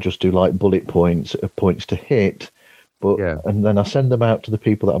questions, I just do like bullet points to hit, and then I send them out to the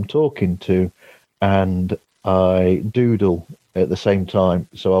people that I'm talking to, and I doodle at the same time.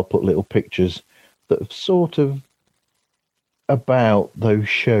 So I'll put little pictures that are sort of about those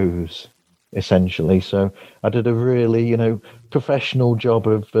shows, essentially. So I did a really, professional job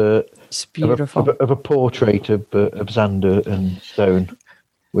of it's beautiful of a portrait of Xander and Stone.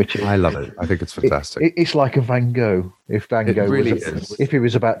 Which I love it. I think it's fantastic. It's like a Van Gogh. If Van Gogh really if he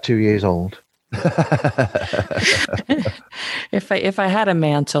was about 2 years old. If I had a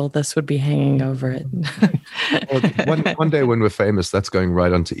mantle, this would be hanging over it. Well, one day when we're famous, that's going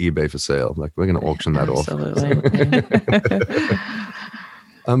right onto eBay for sale. Like we're going to auction that off. Absolutely.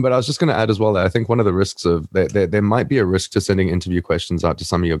 But I was just going to add as well that I think one of the risks of there might be a risk to sending interview questions out to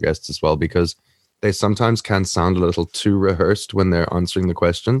some of your guests as well, because they sometimes can sound a little too rehearsed when they're answering the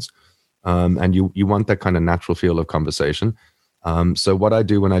questions. And you want that kind of natural feel of conversation. So what I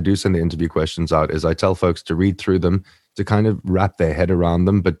do when I do send the interview questions out is I tell folks to read through them, to kind of wrap their head around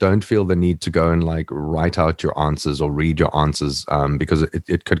them, but don't feel the need to go and like write out your answers or read your answers, because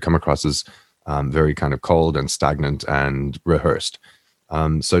it could come across as very kind of cold and stagnant and rehearsed.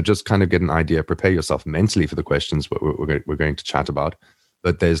 So just kind of get an idea, prepare yourself mentally for the questions we're going to chat about,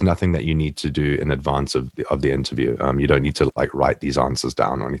 but there's nothing that you need to do in advance of the interview. You don't need to like write these answers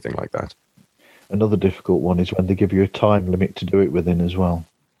down or anything like that. Another difficult one is when they give you a time limit to do it within as well.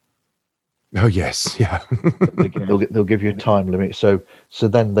 Oh yes, yeah. they'll give you a time limit, so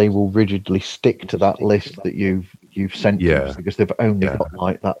then they will rigidly stick to that list that you've sent them, because they've only got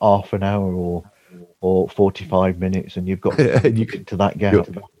like that half an hour or 45 minutes, and you've got to get to that gap.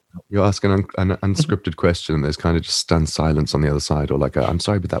 You're asking an unscripted question, and there's kind of just stunned silence on the other side, or like, I'm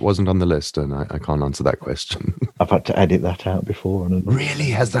sorry, but that wasn't on the list, and I can't answer that question. I've had to edit that out before. Really?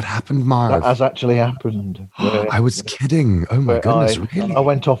 Has that happened, Marv? That has actually happened. I was kidding. Oh my goodness, really? I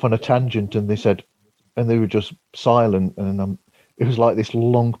went off on a tangent, and they were just silent, and it was like this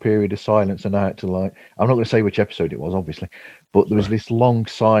long period of silence, and I had to I'm not going to say which episode it was, obviously, but there was this long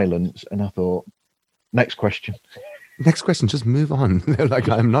silence, and I thought, next question. Next question, just move on. They're like,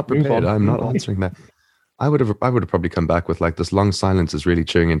 I'm not prepared. I'm not answering that. I would have probably come back with like, this long silence is really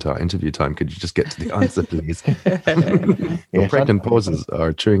chewing into our interview time. Could you just get to the answer, please? Your pregnant pauses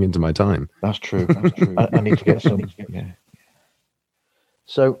are chewing into my time. That's true. I need to get some. Yeah.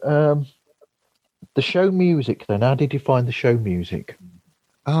 So, the show music then, how did you find the show music?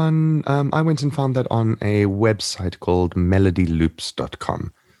 I went and found that on a website called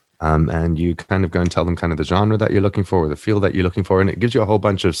melodyloops.com. And you kind of go and tell them kind of the genre that you're looking for or the feel that you're looking for. And it gives you a whole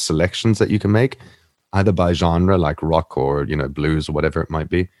bunch of selections that you can make, either by genre, like rock or, blues or whatever it might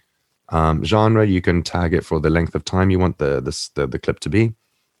be. Genre, you can tag it for the length of time you want the clip to be.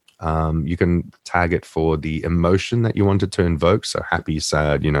 You can tag it for the emotion that you want it to invoke. So happy,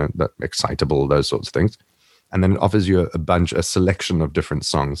 sad, that excitable, those sorts of things. And then it offers you a selection of different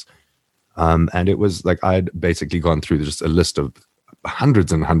songs. And it was like, I'd basically gone through just a list of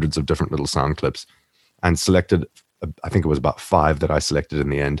hundreds and hundreds of different little sound clips and selected, I think it was about 5 that I selected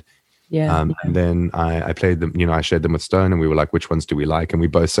in the end. Yeah. And then I played them, I shared them with Stone, and we were like, which ones do we like? And we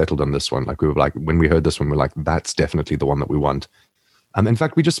both settled on this one. Like, we were like, when we heard this one, we're like, that's definitely the one that we want. In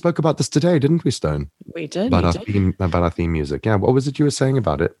fact, we just spoke about this today, didn't we, Stone? We did. About our theme music. Yeah. What was it you were saying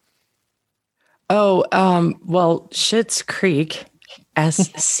about it? Oh, well, Schitt's Creek,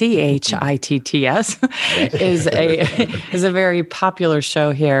 SCHITTS, is a very popular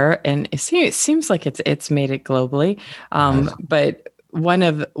show here, and it seems like it's made it globally. But one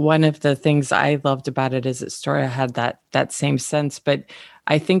of the things I loved about it is it sort of had that same sense. But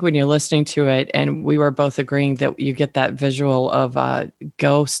I think when you're listening to it, and we were both agreeing that you get that visual of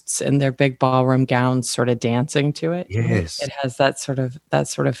ghosts in their big ballroom gowns, sort of dancing to it. Yes, it has that sort of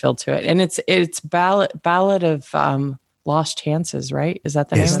feel to it, and it's ballad of Lost Chances, right? Is that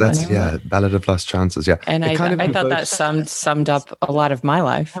the name? Yes, that's Ballad of Lost Chances. Yeah, and I thought that summed up a lot of my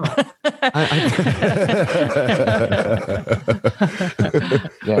life. But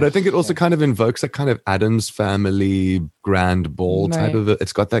I think it also kind of invokes that kind of Addams Family grand ball type of it.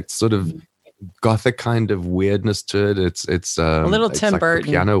 It's got that sort of gothic kind of weirdness to it. It's a little Tim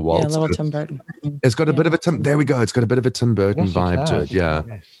Burton piano waltz. Yeah, a little Tim Burton. It's got a bit of a there we go. It's got a bit of a Tim Burton vibe to it. Yeah,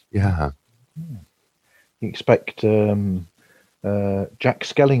 yeah. You expect Jack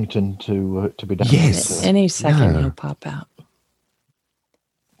Skellington to be down. Yes, any second he'll pop out.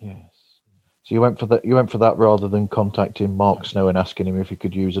 Yes. So you went for that rather than contacting Mark Snow and asking him if he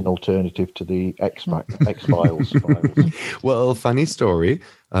could use an alternative to the X-Files. Well, funny story.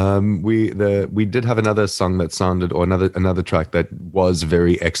 We did have another song that sounded, or another track that was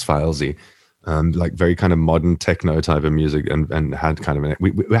very X-Filesy. Like very kind of modern techno type of music, and had kind of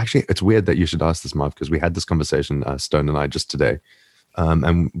we actually, it's weird that you should ask this, Marv, because we had this conversation, Stone and I, just today,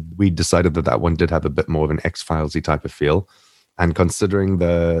 and we decided that one did have a bit more of an X-Filesy type of feel. And considering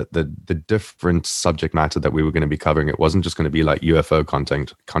the different subject matter that we were going to be covering, it wasn't just going to be like UFO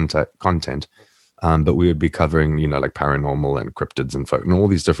content, but we would be covering like paranormal and cryptids and folk and all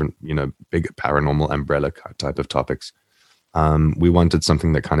these different big paranormal umbrella type of topics. We wanted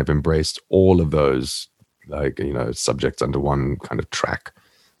something that kind of embraced all of those, subjects under one kind of track.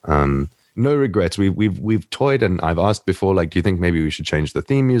 no regrets. We've toyed, and I've asked before, like, do you think maybe we should change the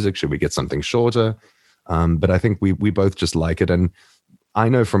theme music? Should we get something shorter? But I think we both just like it. And I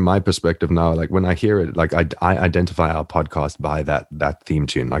know from my perspective now, like when I hear it, like I identify our podcast by that theme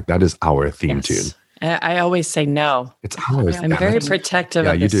tune. Like that is our theme tune. I always say no. It's ours. I'm very protective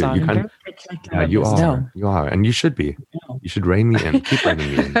of this song. You are, and you should be. You should rein me in. Keep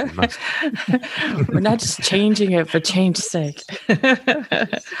reining me in. You must. We're not just changing it for change's sake.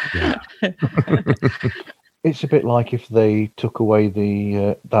 It's a bit like if they took away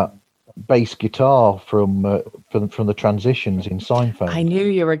the that bass guitar from the transitions in Seinfeld. I knew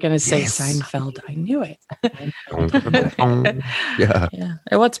you were going to say Seinfeld. I knew it. Yeah.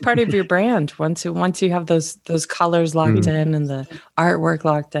 And what's part of your brand? Once you have those colors locked in and the artwork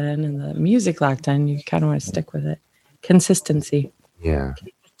locked in and the music locked in, you kind of want to stick with it. Consistency. Yeah.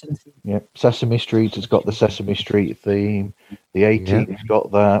 Yeah. Sesame Street has got the Sesame Street theme. The 18's got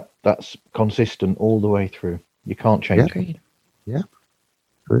that. That's consistent all the way through. You can't change it. Yeah.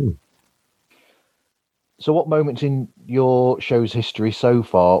 True. So what moments in your show's history so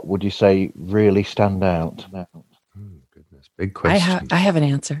far would you say really stand out? Oh, goodness. Big question. I have an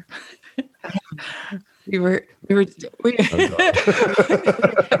answer. we were Go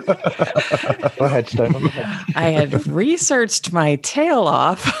ahead, Stone. I had researched my tail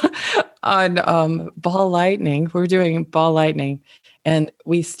off on Ball Lightning. We were doing Ball Lightning, and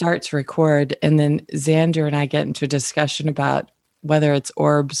we start to record, and then Xander and I get into a discussion about whether it's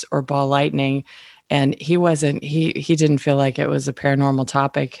orbs or Ball Lightning. And he didn't feel like it was a paranormal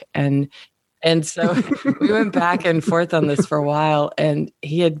topic. And so we went back and forth on this for a while, and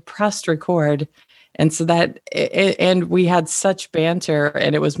he had pressed record. And so and we had such banter,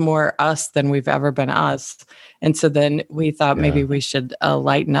 and it was more us than we've ever been us. And so then we thought maybe we should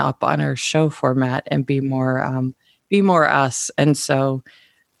lighten up on our show format and be more us. And so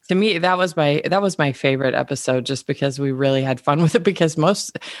to me, that was my favorite episode, just because we really had fun with it, because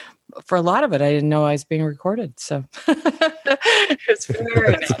for a lot of it, I didn't know I was being recorded. So it's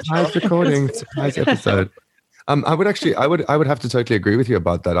very surprise recording, surprise episode. I would have to totally agree with you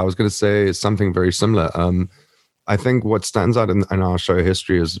about that. I was going to say something very similar. I think what stands out in our show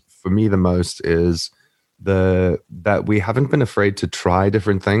history is, for me, the most is that we haven't been afraid to try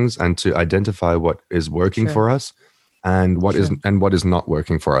different things and to identify what is working for us and what is not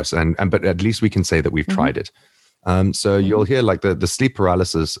working for us. But at least we can say that we've tried it. So you'll hear like the sleep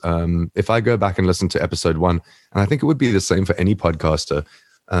paralysis. If I go back and listen to episode 1, and I think it would be the same for any podcaster,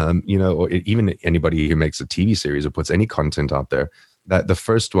 or even anybody who makes a TV series or puts any content out there, that the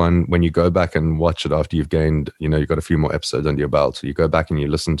first one, when you go back and watch it after you've gained, you've got a few more episodes under your belt, so you go back and you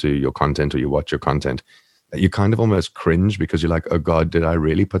listen to your content or you watch your content, that you kind of almost cringe because you're like, oh God, did I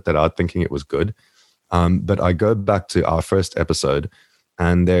really put that out thinking it was good? But I go back to our first episode,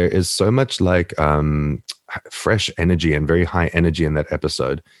 and there is so much like fresh energy and very high energy in that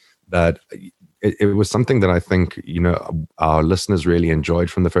episode that it was something that I think, our listeners really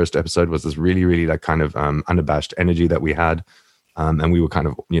enjoyed from the first episode, was this really, really like kind of unabashed energy that we had. And we were kind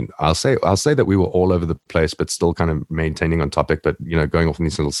of, I'll say that we were all over the place, but still kind of maintaining on topic, but, going off on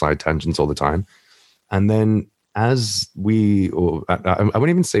these little side tangents all the time. And then as I wouldn't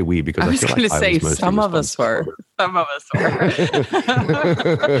even say we, because I was going to say some of us were. Some of us were.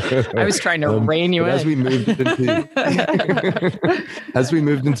 I was trying to rein you in. As we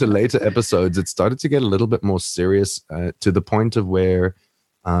moved into later episodes, it started to get a little bit more serious, to the point of where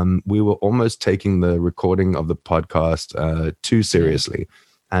we were almost taking the recording of the podcast too seriously,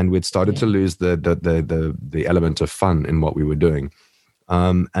 and we'd started to lose the element of fun in what we were doing.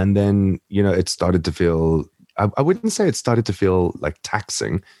 And then it started to feel, I wouldn't say it started to feel like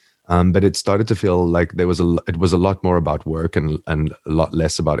taxing, but it started to feel like it was a lot more about work and a lot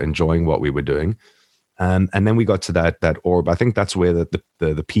less about enjoying what we were doing. And then we got to that orb. I think that's where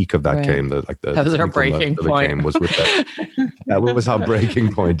the peak of that came. That was our breaking point. Was with that was our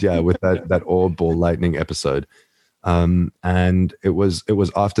breaking point. Yeah, with that orb Ball Lightning episode. And it was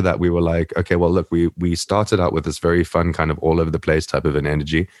after that we were like, okay, well, look, we started out with this very fun kind of all over the place type of an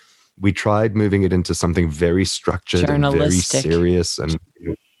energy. We tried moving it into something very structured and very serious and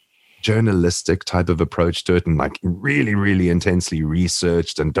journalistic type of approach to it, and like really, really intensely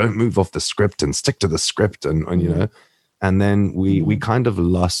researched, and don't move off the script and stick to the script, and and then we kind of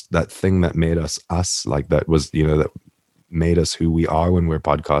lost that thing that made us, like that was, that made us who we are when we're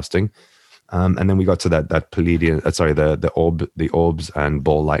podcasting. And then we got to that Palladian, the Orbs and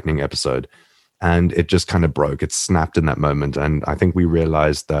Ball Lightning episode, and it just kind of broke. It snapped in that moment, and I think we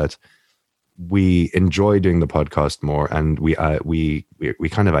realized that we enjoy doing the podcast more, and we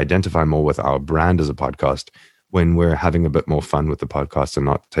kind of identify more with our brand as a podcast when we're having a bit more fun with the podcast and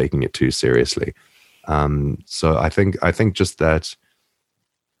not taking it too seriously. So I think just that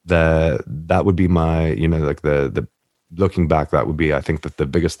would be my, like the looking back, that would be, I think, that the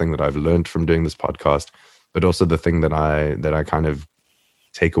biggest thing that I've learned from doing this podcast, but also the thing that I kind of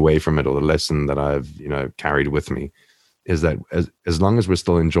take away from it, or the lesson that I've, carried with me, is that as long as we're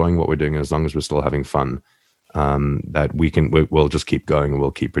still enjoying what we're doing, as long as we're still having fun, that we'll just keep going and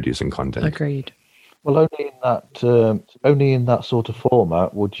we'll keep producing content. Agreed. Well, only in that sort of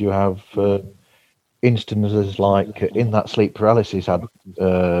format would you have instances like in that sleep paralysis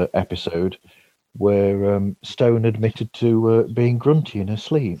episode where Stone admitted to being grunty in her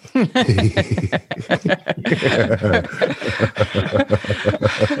sleep.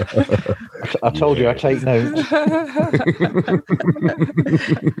 I told you I take notes.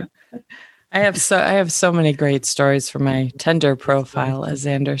 I have so many great stories for my Tinder profile, as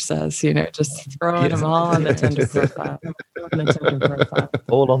Xander says. Just throwing them all on the Tinder profile.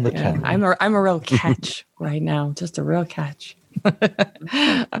 All on the 10. I'm a real catch right now, just a real catch.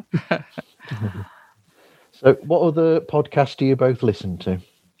 So, what other podcasts do you both listen to?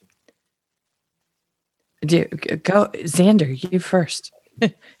 Go, Xander, you first.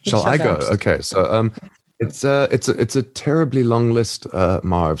 Shall I go? Okay, so it's a terribly long list,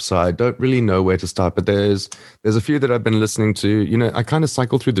 Marv. So I don't really know where to start. But there's a few that I've been listening to. I kind of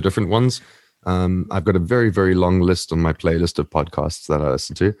cycle through the different ones. I've got a very, very long list on my playlist of podcasts that I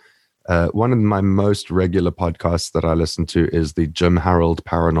listen to. One of my most regular podcasts that I listen to is the Jim Harold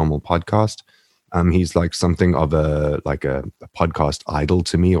Paranormal Podcast. He's like something of a podcast idol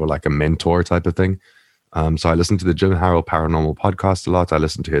to me, or like a mentor type of thing. So I listen to the Jim Harold Paranormal Podcast a lot. I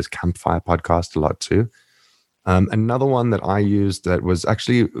listen to his Campfire Podcast a lot too. Another one that I used that was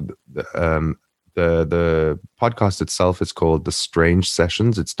actually the podcast itself is called The Strange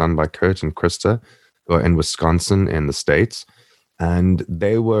Sessions. It's done by Kurt and Krista, who are in Wisconsin in the States. And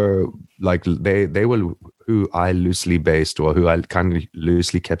they were who I loosely based, or who I kind of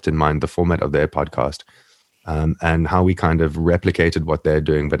loosely kept in mind the format of their podcast, and how we kind of replicated what they're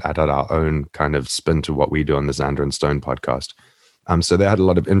doing, but added our own kind of spin to what we do on the Xander and Stone podcast. So they had a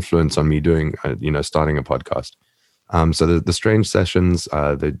lot of influence on me doing, starting a podcast. So the Strange Sessions,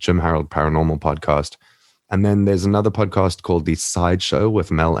 the Jim Harold Paranormal Podcast, and then there's another podcast called The Sideshow with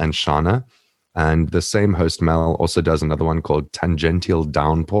Mel and Shauna. And the same host, Mel, also does another one called Tangential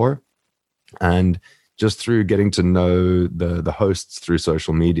Downpour. And just through getting to know the hosts through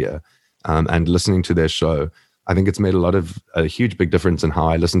social media and listening to their show, I think it's made a huge, big difference in how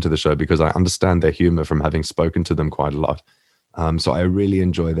I listen to the show, because I understand their humor from having spoken to them quite a lot. So I really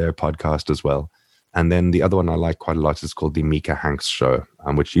enjoy their podcast as well. And then the other one I like quite a lot is called The Mika Hanks Show,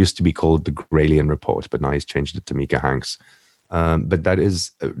 which used to be called The Gralien Report, but now he's changed it to Mika Hanks. But that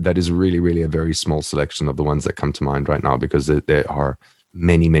is really, really a very small selection of the ones that come to mind right now, because there are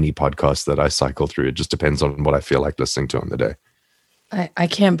many, many podcasts that I cycle through. It just depends on what I feel like listening to on the day. I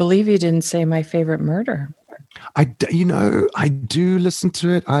can't believe you didn't say My Favorite Murder. I do listen to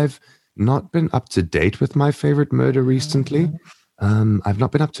it. I've not been up to date with My Favorite Murder recently. I've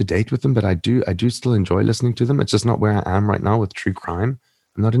not been up to date with them, but I do still enjoy listening to them. It's just not where I am right now with true crime.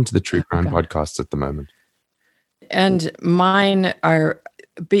 I'm not into the true crime podcasts at the moment. And mine are,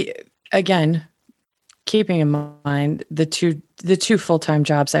 again, keeping in mind the two full-time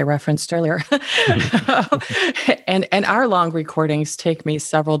jobs I referenced earlier. and our long recordings take me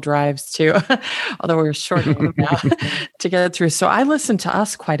several drives too, although we're short now to get it through. So I listen to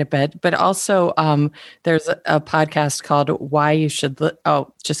us quite a bit, but also there's a podcast called Why You Should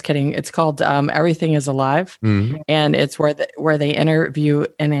just kidding. It's called Everything is Alive. Mm-hmm. And it's where they interview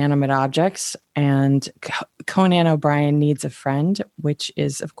inanimate objects. And Conan O'Brien Needs a Friend, which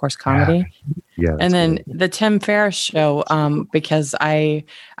is, of course, comedy. Yeah, and then the Tim Ferriss Show, because I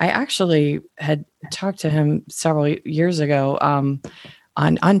actually had talked to him several years ago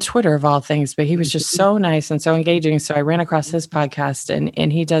on Twitter, of all things, but he was just so nice and so engaging. So I ran across his podcast,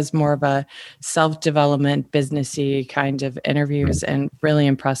 and he does more of a self-development, businessy kind of interviews, and really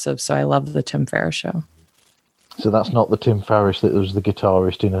impressive. So I love the Tim Ferriss Show. So that's not the Tim Ferriss that was the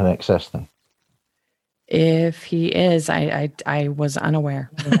guitarist in INXS then? If he is, I was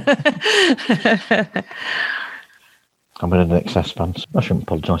unaware. I'm an INXS fan, so I shouldn't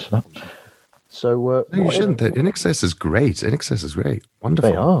apologise for that. So no, you shouldn't. INXS is great. INXS is great.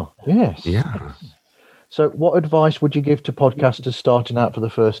 Wonderful. They are, yes. Yeah. So what advice would you give to podcasters starting out for the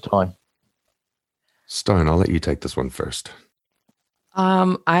first time? Stone, I'll let you take this one first.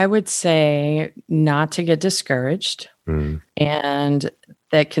 I would say not to get discouraged, and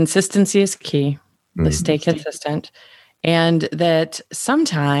that consistency is key. Stay consistent, And that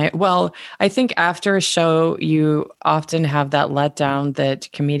I think after a show, you often have that letdown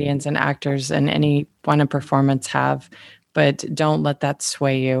that comedians and actors and anyone in performance have, but don't let that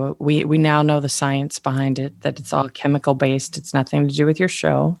sway you. We now know the science behind it, that it's all chemical based. It's nothing to do with your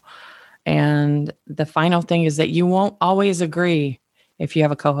show. And the final thing is that you won't always agree if you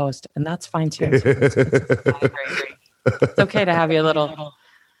have a co-host, and that's fine too. I agree. It's okay to have your little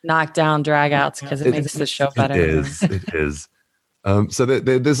knockdown dragouts because it makes the show better. It is. So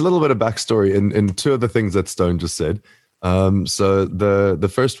there's a little bit of backstory in two of the things that Stone just said. So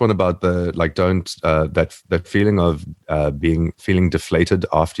the first one about that feeling of feeling deflated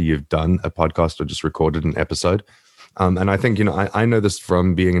after you've done a podcast or just recorded an episode. And I think, I know this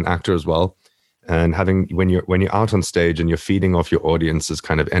from being an actor as well, and having when you're out on stage and you're feeding off your audience's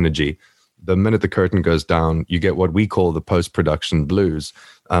kind of energy. The minute the curtain goes down, you get what we call the post-production blues.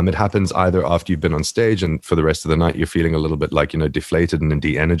 It happens either after you've been on stage and for the rest of the night, you're feeling a little bit like, deflated and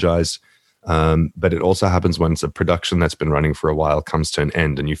de-energized. But it also happens once a production that's been running for a while comes to an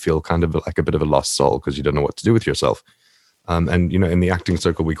end and you feel kind of like a bit of a lost soul because you don't know what to do with yourself. And, in the acting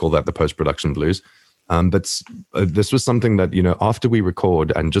circle, we call that the post-production blues. But this was something that, after we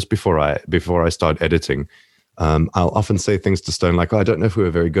record and just before I start editing, I'll often say things to Stone like, I don't know if we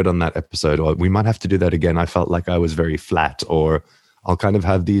were very good on that episode, or we might have to do that again. I felt like I was very flat, or I'll kind of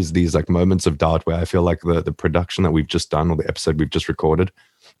have these like moments of doubt where I feel like the production that we've just done or the episode we've just recorded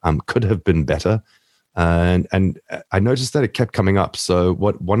could have been better. And I noticed that it kept coming up. So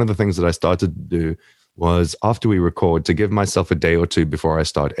one of the things that I started to do was after we record to give myself a day or two before I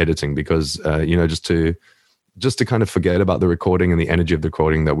start editing, because, just to kind of forget about the recording and the energy of the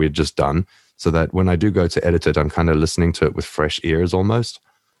recording that we had just done, so that when I do go to edit it, I'm kind of listening to it with fresh ears almost.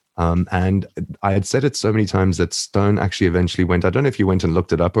 And I had said it so many times that Stone actually eventually went, I don't know if you went and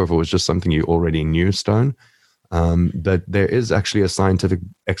looked it up or if it was just something you already knew, Stone, that there is actually a scientific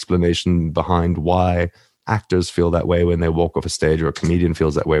explanation behind why actors feel that way when they walk off a stage, or a comedian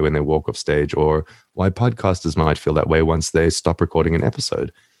feels that way when they walk off stage, or why podcasters might feel that way once they stop recording an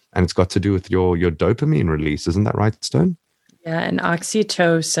episode. And it's got to do with your dopamine release. Isn't that right, Stone? Yeah, and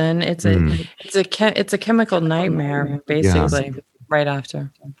oxytocin. It's a chemical nightmare, basically, right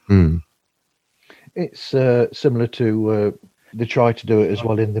after. It's similar to they try to do it as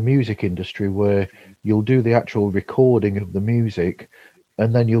well in the music industry, where you'll do the actual recording of the music,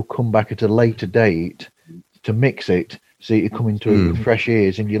 and then you'll come back at a later date to mix it, so you come into it with fresh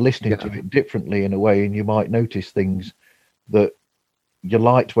ears, and you're listening to it differently in a way, and you might notice things that you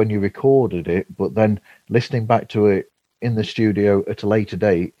liked when you recorded it, but then listening back to it in the studio at a later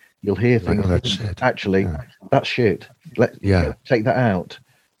date, you'll hear things. That's shit. Take that out.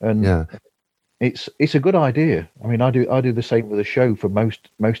 And it's a good idea. I mean, I do the same with a show for most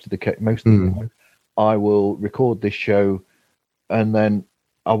of the time. I will record this show, and then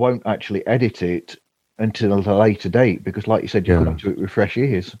I won't actually edit it until a later date, because, like you said, you come to it with fresh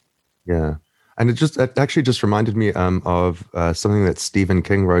ears. Yeah. And it actually just reminded me of something that Stephen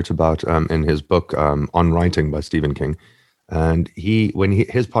King wrote about in his book On Writing by Stephen King. And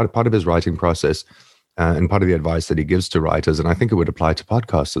his part of his writing process, and part of the advice that he gives to writers, and I think it would apply to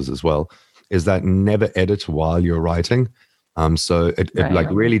podcasters as well, is that never edit while you're writing. So it like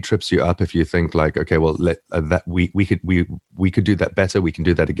really trips you up if you think like, okay, well, we could do that better. We can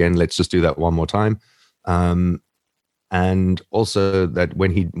do that again. Let's just do that one more time. And also that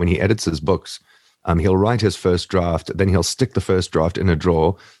when he edits his books, he'll write his first draft, then he'll stick the first draft in a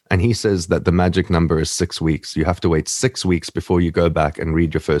drawer, and he says that the magic number is 6 weeks. You have to wait 6 weeks before you go back and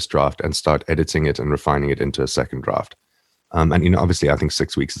read your first draft and start editing it and refining it into a second draft. And obviously, I think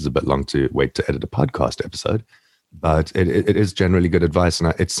 6 weeks is a bit long to wait to edit a podcast episode, but it is generally good advice,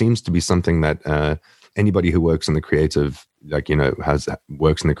 and it seems to be something that anybody who works in the creative,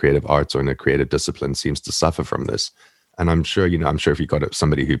 works in the creative arts or in a creative discipline seems to suffer from this. And I'm sure if you got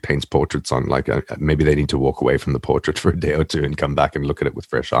somebody who paints portraits on, maybe they need to walk away from the portrait for a day or two and come back and look at it with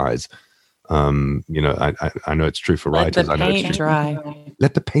fresh eyes. I know it's true for writers. Let the paint dry.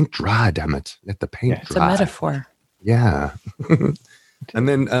 Let the paint dry, damn it. Let the paint dry. It's a metaphor. Yeah. And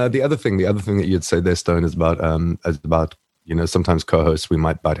then the other thing that you'd say there, Stone, is about sometimes co-hosts, we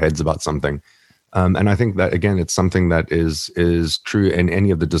might butt heads about something. And I think that, again, it's something that is true in any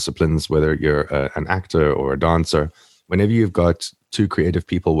of the disciplines, whether you're an actor or a dancer. Whenever you've got two creative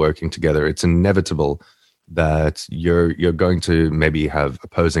people working together, it's inevitable that you're going to maybe have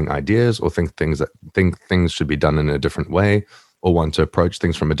opposing ideas, or think things should be done in a different way, or want to approach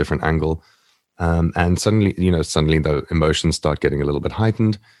things from a different angle. And suddenly the emotions start getting a little bit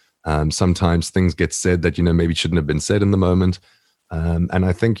heightened. Sometimes things get said that maybe shouldn't have been said in the moment. And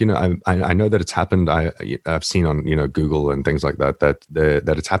I think, I know that it's happened. I've seen on, Google and things like that,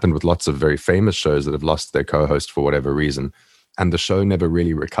 that it's happened with lots of very famous shows that have lost their co-host for whatever reason, and the show never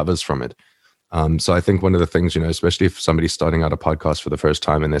really recovers from it. So I think one of the things, especially if somebody's starting out a podcast for the first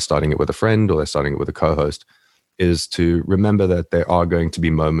time and they're starting it with a friend or they're starting it with a co-host, is to remember that there are going to be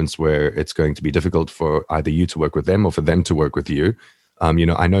moments where it's going to be difficult for either you to work with them or for them to work with you.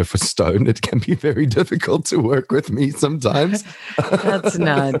 I know for Stone, it can be very difficult to work with me sometimes. That's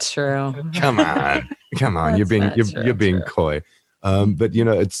not true. Come on. You're being coy. But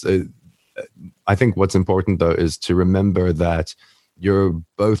it's. I think what's important though is to remember that you're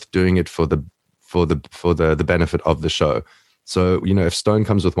both doing it for the benefit of the show. So if Stone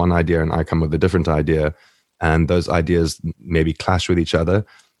comes with one idea and I come with a different idea, and those ideas maybe clash with each other,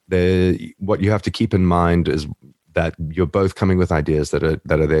 what you have to keep in mind is that you're both coming with ideas that are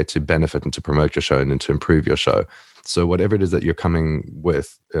there to benefit and to promote your show and to improve your show. So whatever it is that you're coming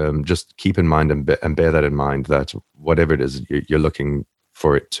with, just keep in mind and bear that in mind, that whatever it is, you're looking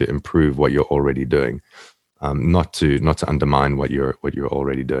for it to improve what you're already doing, not to undermine what you're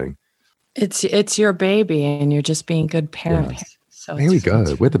already doing. It's your baby, and you're just being good parents. Yeah. So there we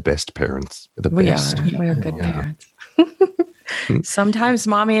go. We're the best parents. We're the best. We're good parents. Sometimes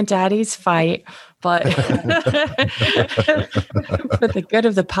mommy and daddies fight, but for the good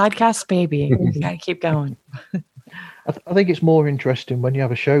of the podcast baby, you got to keep going. I think it's more interesting when you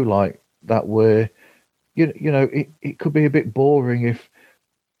have a show like that where, it could be a bit boring if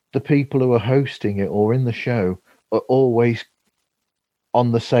the people who are hosting it or in the show are always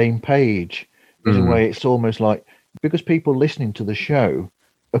on the same page. In a way, it's almost like, because people listening to the show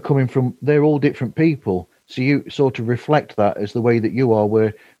are coming from, they're all different people. So you sort of reflect that as the way that you are,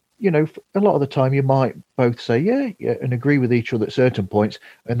 where, a lot of the time you might both say, yeah, and agree with each other at certain points.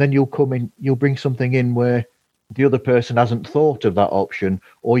 And then you'll bring something in where the other person hasn't thought of that option,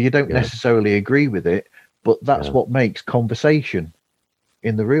 or you don't necessarily agree with it, but that's what makes conversation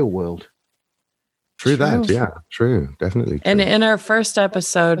in the real world. True that, yeah, true, definitely. True. And in our first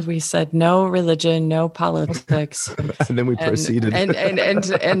episode, we said no religion, no politics, and then we proceeded. And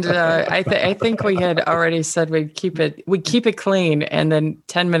I think we had already said we'd keep it clean. And then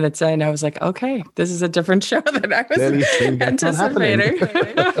 10 minutes in, I was like, okay, this is a different show than I was anticipating.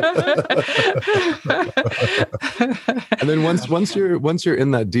 And then once you're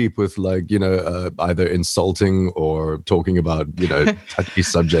in that deep with either insulting or talking about touchy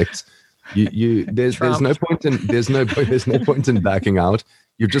subjects. There's no point in backing out.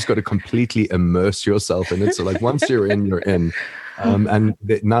 You've just got to completely immerse yourself in it. So once you're in, you're in, and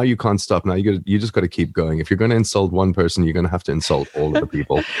now you can't stop. Now you just got to keep going. If you're going to insult one person, you're going to have to insult all of the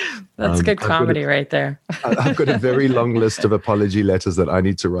people. That's good comedy right there. I've got a very long list of apology letters that I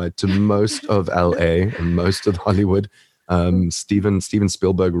need to write to most of LA and most of Hollywood. Steven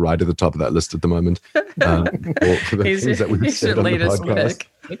Spielberg right at the top of that list at the moment. For the things that we've said on the podcast.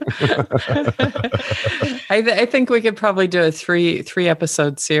 I think we could probably do a three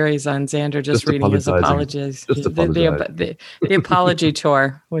episode series on Xander just reading his apologies. The apology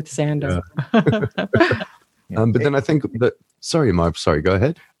tour with Xander. But then I think that. Sorry, Marv. Sorry, go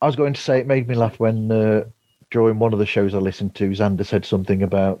ahead. I was going to say it made me laugh when during one of the shows I listened to, Xander said something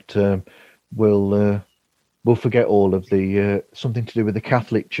about we'll forget all of the something to do with the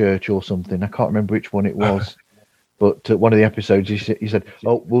Catholic Church or something. I can't remember which one it was, but one of the episodes he said,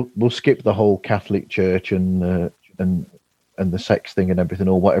 "Oh, we'll skip the whole Catholic Church and the sex thing and everything,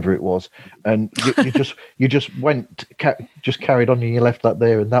 or whatever it was." And you just carried on and you left that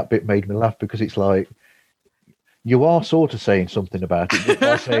there, and that bit made me laugh because it's like you are sort of saying something about it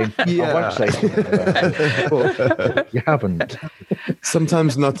by saying, I won't say something about it, but you haven't.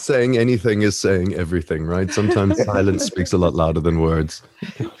 Sometimes not saying anything is saying everything, right? Sometimes silence speaks a lot louder than words.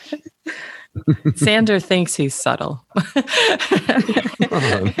 Xander thinks he's subtle.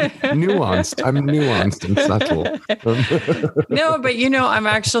 Nuanced. I'm nuanced and subtle. No, but I'm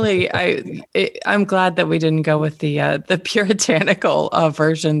actually I'm glad that we didn't go with the puritanical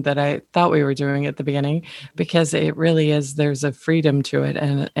version that I thought we were doing at the beginning, because it really is. There's a freedom to it,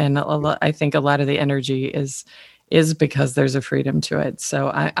 and I think a lot of the energy is because there's a freedom to it.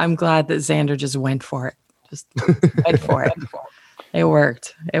 So I'm glad that Xander just went for it. Just went for it. It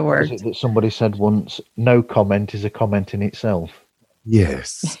worked. It worked. Is it that somebody said once, no comment is a comment in itself?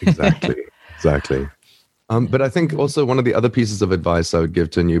 Yes, exactly. Exactly. But I think also one of the other pieces of advice I would give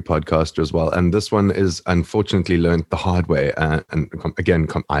to a new podcaster as well, and this one is unfortunately learned the hard way, and again,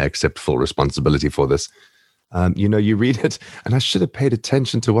 I accept full responsibility for this. You read it, and I should have paid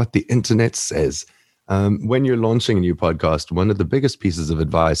attention to what the internet says. When you're launching a new podcast, one of the biggest pieces of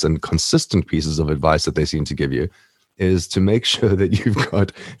advice and consistent pieces of advice that they seem to give you is to make sure that you've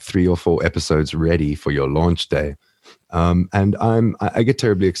got 3 or 4 episodes ready for your launch day. And I get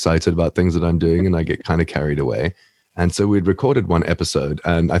terribly excited about things that I'm doing, and I get kind of carried away. And so we'd recorded 1 episode,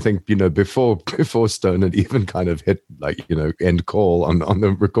 and I think, before Stone had even kind of hit end call on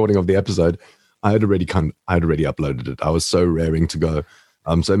the recording of the episode, I had already uploaded it. I was so raring to go.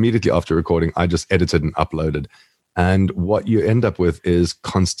 So immediately after recording, I just edited and uploaded. And what you end up with is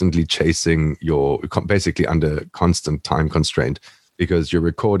constantly chasing basically under constant time constraint, because you're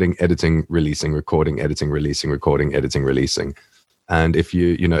recording, editing, releasing, recording, editing, releasing, recording, editing, releasing. And if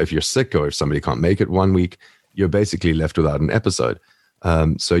if you're sick, or if somebody can't make it 1 week, you're basically left without an episode.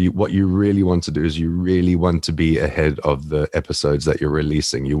 So what you really want to do is you really want to be ahead of the episodes that you're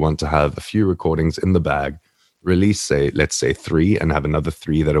releasing. You want to have a few recordings in the bag, release, let's say 3, and have another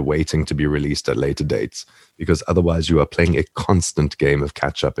 3 that are waiting to be released at later dates, because otherwise you are playing a constant game of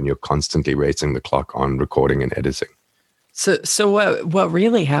catch up, and you're constantly racing the clock on recording and editing. So what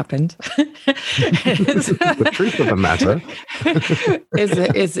really happened the truth of the matter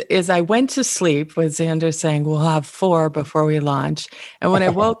is I went to sleep with Xander saying we'll have 4 before we launch. And when I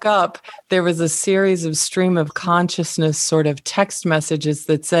woke up, there was a series of stream of consciousness sort of text messages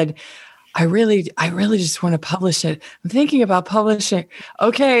that said, I really just want to publish it. I'm thinking about publishing.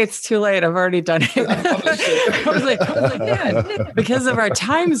 Okay, it's too late. I've already done it. I was like, yeah, because of our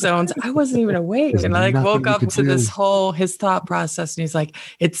time zones, I wasn't even awake. And I woke up to his thought process, and he's like,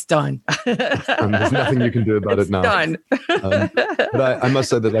 it's done. There's nothing you can do about it now. Done. But I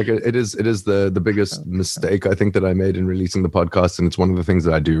must say that it is the biggest mistake I think that I made in releasing the podcast. And it's one of the things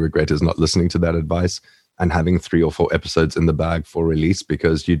that I do regret, is not listening to that advice and having 3 or 4 episodes in the bag for release,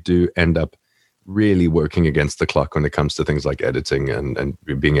 because you do end up really working against the clock when it comes to things like editing and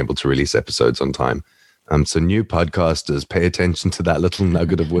being able to release episodes on time. So new podcasters, pay attention to that little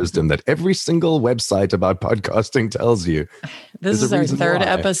nugget of wisdom that every single website about podcasting tells you. This is our 3rd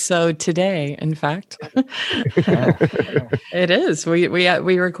episode today, in fact. It is.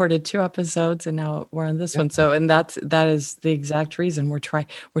 We recorded 2 episodes, and now we're on this one. So, and that is the exact reason we're trying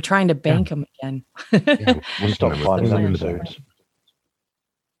to bank them again. We'll stop filing episodes.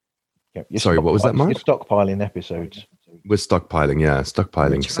 Sorry, what was that, Mark? You're stockpiling episodes. We're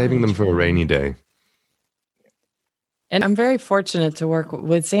stockpiling, saving them for a rainy day. And I'm very fortunate to work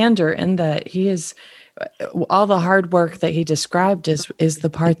with Xander in that he is, all the hard work that he described is the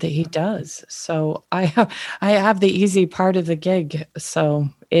part that he does. So I have the easy part of the gig. So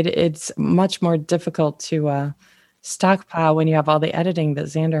it's much more difficult to stockpile when you have all the editing that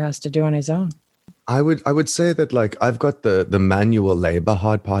Xander has to do on his own. I would say that, like, I've got the manual labor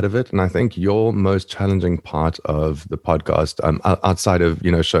hard part of it, and I think your most challenging part of the podcast, outside of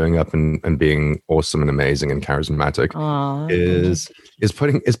showing up and being awesome and amazing and charismatic, is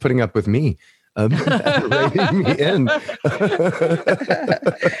putting up with me. Reining me in.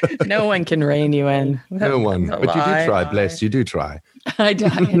 No one can rein you in. No one, but you do try. Bless, you do try. I do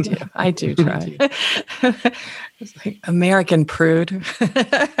try. It's like American prude.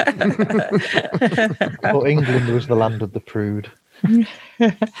 Well, England was the land of the prude.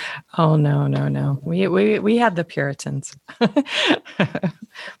 Oh no. We had the Puritans.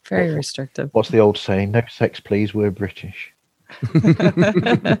 Very restrictive. What's the old saying? No sex, please. We're British.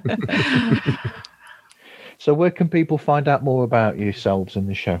 So where can people find out more about yourselves and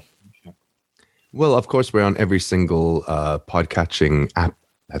the show? Well, of course, we're on every single podcatching app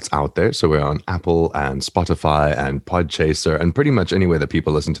that's out there. So we're on Apple and Spotify and Podchaser and pretty much anywhere that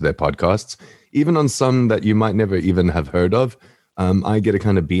people listen to their podcasts, even on some that you might never even have heard of. I get a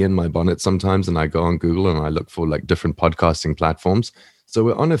kind of bee in my bonnet sometimes, and I go on Google and I look for like different podcasting platforms. So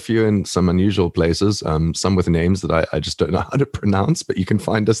we're on a few in some unusual places, some with names that I just don't know how to pronounce, but you can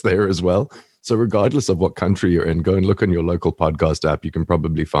find us there as well. So regardless of what country you're in, go and look on your local podcast app. You can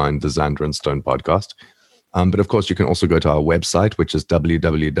probably find the Xander and Stone podcast. But of course, you can also go to our website, which is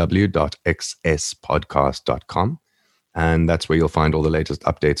www.xspodcast.com. And that's where you'll find all the latest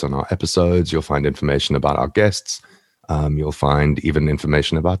updates on our episodes. You'll find information about our guests. You'll find even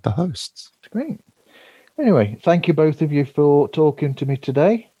information about the hosts. Great. Anyway, thank you both of you for talking to me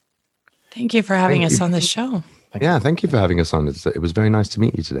today. Thank you for having us on the show. Thank you for having us on. It was very nice to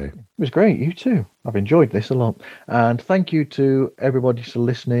meet you today. It was great. You too. I've enjoyed this a lot. And thank you to everybody for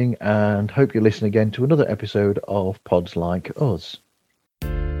listening, and hope you listen again to another episode of Pods Like Us.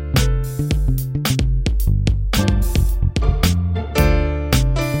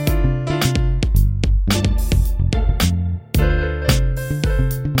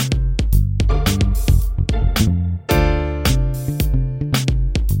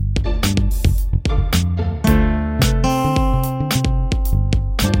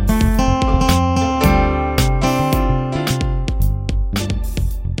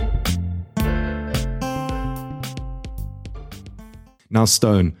 Now,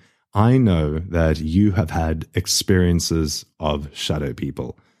 Stone, I know that you have had experiences of shadow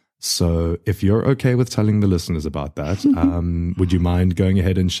people. So if you're okay with telling the listeners about that, would you mind going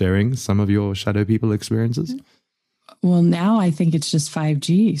ahead and sharing some of your shadow people experiences? Well, now I think it's just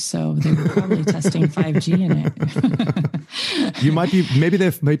 5G, so they're probably testing 5G in it. You might be, maybe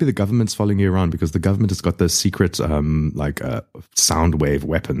the government's following you around because the government has got those secret, sound wave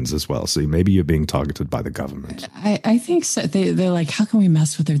weapons as well. So maybe you're being targeted by the government. I think so. They're like, how can we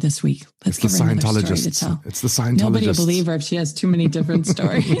mess with her this week? Let's give her another story to tell. It's the Scientologists. Nobody will believe her if she has too many different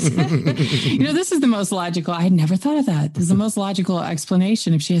stories. This is the most logical. I had never thought of that. This is the most logical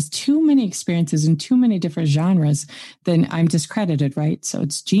explanation. If she has too many experiences in too many different genres, then I'm discredited, right? So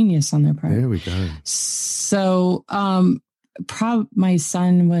it's genius on their part. There we go. So my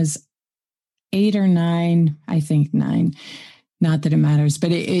son was 8 or 9, I think 9. Not that it matters,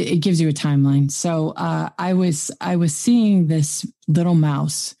 but it gives you a timeline. So I was seeing this little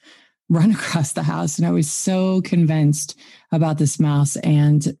mouse run across the house, and I was so convinced about this mouse.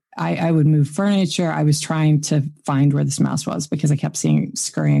 And I would move furniture. I was trying to find where this mouse was because I kept seeing it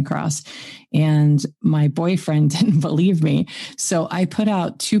scurrying across. And my boyfriend didn't believe me. So I put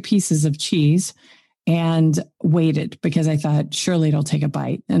out 2 pieces of cheese and waited because I thought, surely it'll take a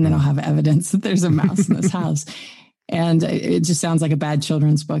bite and then I'll have evidence that there's a mouse in this house. And it just sounds like a bad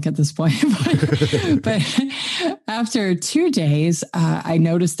children's book at this point. but after 2 days, I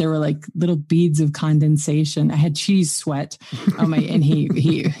noticed there were like little beads of condensation. I had cheese sweat on my, and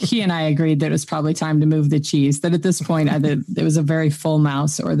he and I agreed that it was probably time to move the cheese. That at this point, either it was a very full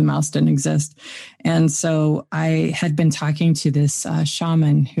mouse or the mouse didn't exist. And so I had been talking to this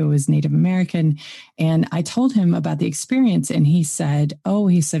shaman who was Native American, and I told him about the experience. And he said,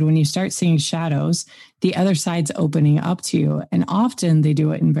 when you start seeing shadows, the other side's opening up to you. And often they do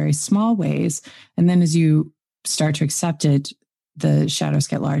it in very small ways. And then as you start to accept it, the shadows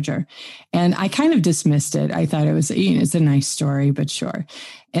get larger. And I kind of dismissed it. I thought it was, it's a nice story, but sure.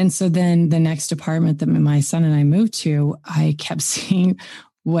 And so then the next apartment that my son and I moved to, I kept seeing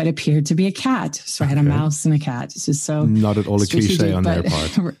what appeared to be a cat. So I had a mouse and a cat. This is so not at all a cliche on their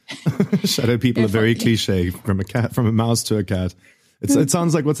part. Shadow people are very cliche, from a mouse to a cat. It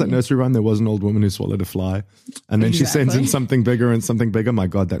sounds like, what's that nursery rhyme? There was an old woman who swallowed a fly, and then she sends in something bigger and something bigger. My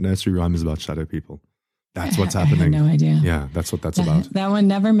God, that nursery rhyme is about shadow people. That's what's happening. I had no idea. Yeah, that's what that's about. That one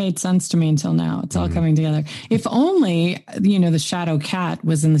never made sense to me until now. It's all coming together. If only, the shadow cat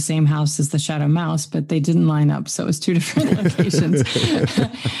was in the same house as the shadow mouse, but they didn't line up. So it was 2 different locations.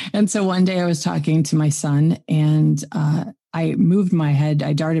 And so one day I was talking to my son, and I moved my head.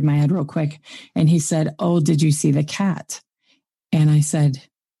 I darted my head real quick. And he said, "Oh, did you see the cat?" And I said,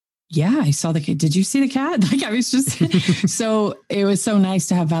 "Yeah, I saw the cat. Did you see the cat?" Like I was just, so it was so nice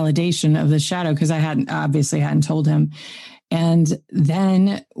to have validation of the shadow because I hadn't told him. And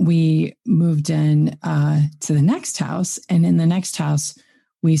then we moved in to the next house. And in the next house,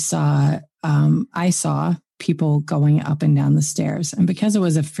 I saw people going up and down the stairs. And because it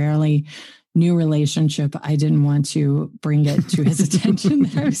was a fairly new relationship, I didn't want to bring it to his attention.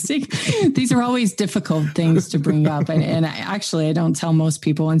 These are always difficult things to bring up. And I don't tell most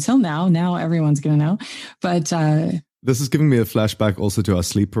people until now. Now everyone's going to know. But this is giving me a flashback also to our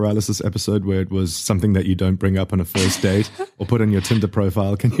sleep paralysis episode, where it was something that you don't bring up on a first date or put on your Tinder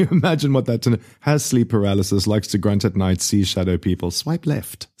profile. Can you imagine what that has sleep paralysis, likes to grunt at night, sees shadow people, swipe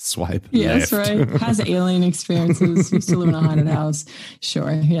left, swipe left. Yes, right. Has alien experiences, used to live in a haunted house.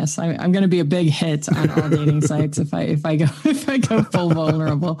 Sure. Yes. I'm going to be a big hit on all dating sites if I go full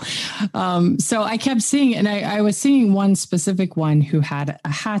vulnerable. So I kept seeing, and I was seeing one specific one who had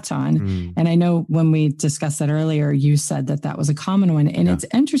a hat on. And I know when we discussed that earlier, you said that was a common one. And it's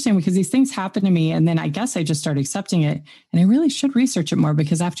interesting because these things happen to me. And then I guess I just started accepting it. And I really should research it more,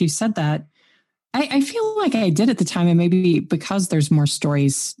 because after you said that, I feel like I did at the time. And maybe because there's more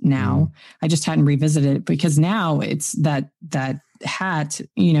stories now, I just hadn't revisited it, because now it's that hat,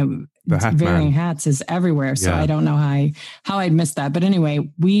 the hat varying man. Hats is everywhere. So I don't know how I'd missed that. But anyway,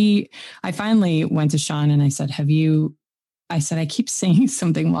 I finally went to Sean and I said, I keep seeing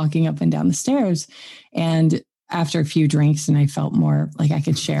something walking up and down the stairs. And after a few drinks, and I felt more like I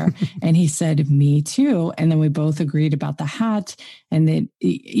could share. And he said, "Me too." And then we both agreed about the hat, and that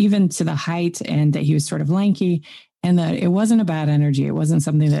even to the height, and that he was sort of lanky, and that it wasn't a bad energy. It wasn't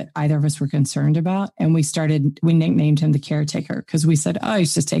something that either of us were concerned about. And we nicknamed him the caretaker, because we said, "Oh,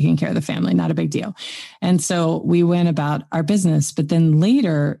 he's just taking care of the family. Not a big deal." And so we went about our business. But then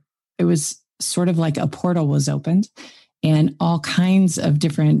later, it was sort of like a portal was opened, and all kinds of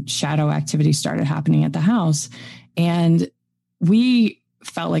different shadow activities started happening at the house. And we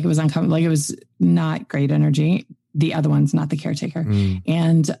felt like it was uncomfortable, like it was not great energy. the other ones, not the caretaker.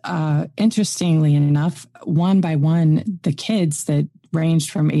 And interestingly enough, one by one, the kids that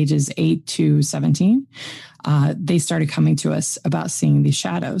ranged from ages 8 to 17, they started coming to us about seeing these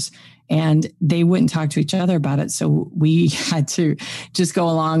shadows. And they wouldn't talk to each other about it. So we had to just go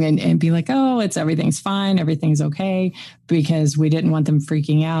along and be like, oh, everything's fine. Everything's okay, because we didn't want them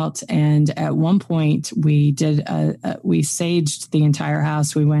freaking out. And at one point we we saged the entire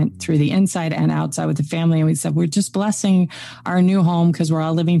house. We went through the inside and outside with the family. And we said, we're just blessing our new home because we're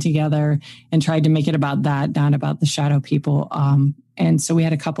all living together, and tried to make it about that, not about the shadow people. And so we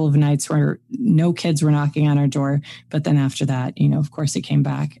had a couple of nights where no kids were knocking on our door. But then after that, of course it came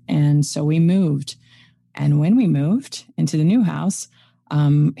back. And so we moved. And when we moved into the new house,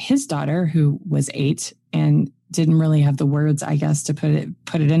 his daughter, who was 8 and didn't really have the words, I guess, to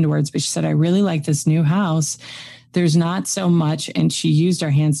put it into words, but she said, I really like this new house. There's not so much. And she used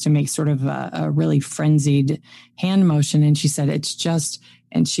her hands to make sort of a really frenzied hand motion. And she said, it's just,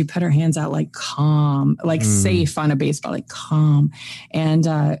 and she put her hands out like calm, like safe on a baseball, like calm. And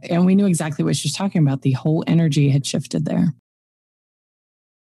we knew exactly what she was talking about. The whole energy had shifted there.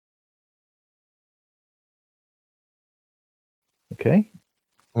 Okay.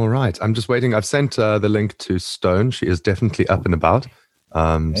 All right. I'm just waiting. I've sent the link to Stone. She is definitely up and about.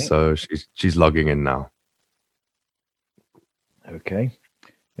 Okay. So she's logging in now. Okay.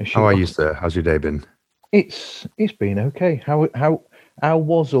 How are you, sir? How's your day been? It's been okay. How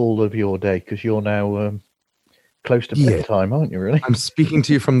was all of your day? Because you're now close to bedtime, aren't you, really? I'm speaking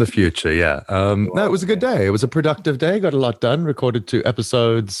to you from the future, yeah. No, it was a good day. It was a productive day. Got a lot done. Recorded 2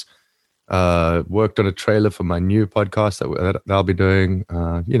 episodes. Worked on a trailer for my new podcast that I'll be doing.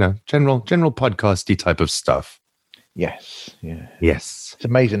 General podcasty type of stuff. Yes, yeah. Yes. It's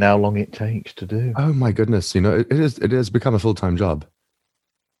amazing how long it takes to do. Oh, my goodness. It has become a full-time job.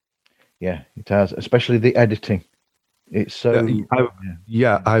 Yeah, it has, especially the editing. It's so.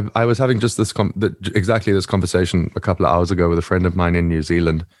 I was having just exactly this conversation a couple of hours ago with a friend of mine in New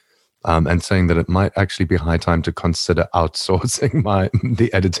Zealand, and saying that it might actually be high time to consider outsourcing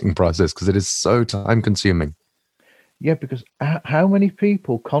the editing process, because it is so time consuming. Yeah, because how many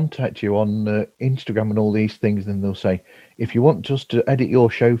people contact you on Instagram and all these things, and they'll say, if you want us to edit your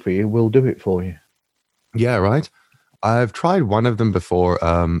show for you, we'll do it for you. Yeah, right. I've tried one of them before.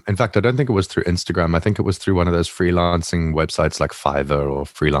 In fact, I don't think it was through Instagram. I think it was through one of those freelancing websites like Fiverr or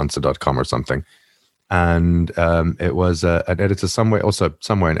freelancer.com or something. And it was an editor somewhere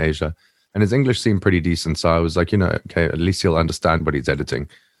in Asia. And his English seemed pretty decent. So I was like, okay, at least he'll understand what he's editing.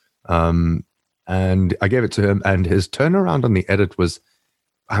 And I gave it to him. And his turnaround on the edit was,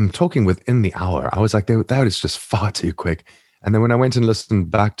 I'm talking within the hour. I was like, that is just far too quick. And then when I went and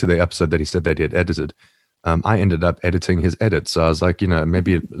listened back to the episode that he said that he had edited, I ended up editing his edit. So I was like,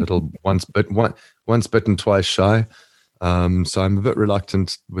 maybe a little once bitten, twice shy. So I'm a bit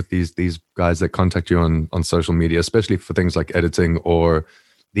reluctant with these guys that contact you on social media, especially for things like editing or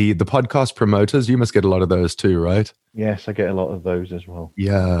the podcast promoters. You must get a lot of those too, right? Yes, I get a lot of those as well.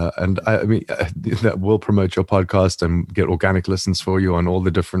 Yeah, and I mean that will promote your podcast and get organic listens for you on all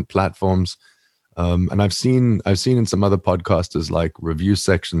the different platforms. And I've seen in some other podcasters like review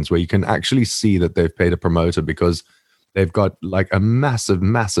sections where you can actually see that they've paid a promoter because they've got like a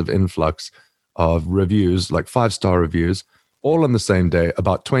massive influx of reviews, like 5-star reviews, all on the same day.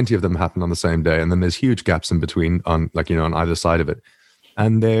 About 20 of them happen on the same day, and then there's huge gaps in between on either side of it.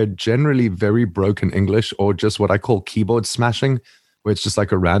 And they're generally very broken English, or just what I call keyboard smashing, where it's just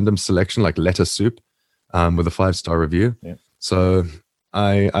like a random selection, like letter soup, with a 5-star review. Yeah. So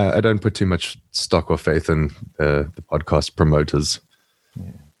I don't put too much stock or faith in the podcast promoters.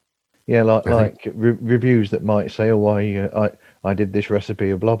 Yeah, like reviews that might say, "Oh, I did this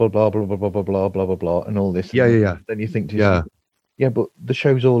recipe of blah blah blah blah blah blah blah blah blah blah blah," and all this. Yeah. Then you think to yourself, yeah, but the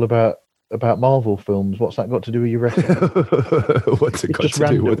show's all about Marvel films. What's that got to do with your recipe? What's it got to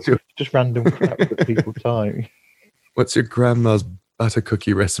do with just random crap that people type? What's your grandma's butter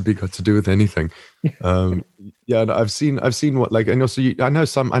cookie recipe got to do with anything? Yeah, and I've seen what, like, and also I know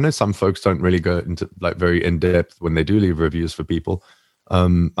some folks don't really go into like very in depth when they do leave reviews for people.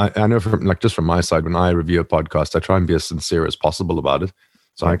 I know from my side, when I review a podcast, I try and be as sincere as possible about it.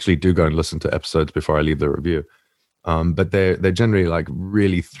 So I actually do go and listen to episodes before I leave the review. But they're generally like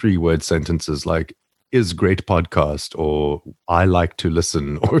really 3-word sentences like "is great podcast" or "I like to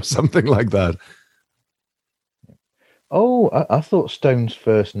listen" or something like that. Oh, I thought Stone's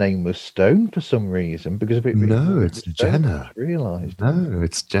first name was Stone for some reason because of it. No, it's Jenna. I realised. No,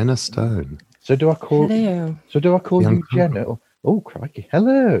 it's Jenna Stone. So do I call? Hello. So do I call you Jenna? Oh, crikey!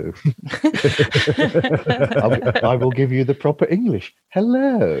 Hello. I will give you the proper English.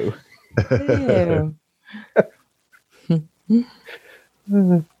 Hello. Hello.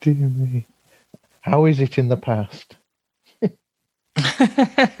 Oh, dear me. How is it in the past?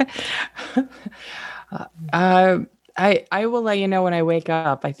 I will let you know when I wake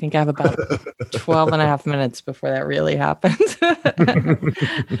up. I think I have about 12 and a half minutes before that really happens.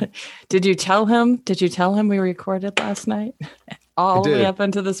 Did you tell him? Did you tell him we recorded last night? All the way up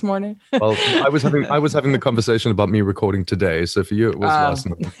into this morning? Well, I was having the conversation about me recording today. So for you, it was last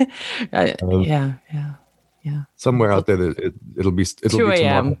night. Yeah. Somewhere out there, it'll be 2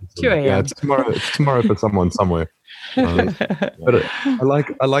 a.m. 2 a.m. Yeah, it's tomorrow for someone somewhere. But I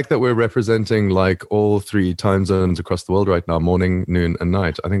like that we're representing like all 3 time zones across the world right now: morning, noon, and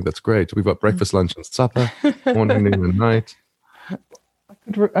night. I think that's great. We've got breakfast, lunch, and supper. Morning, noon, and night.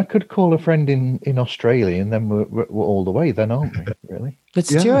 I could call a friend in Australia, and then we're all the way. Then, aren't we? Really? Let's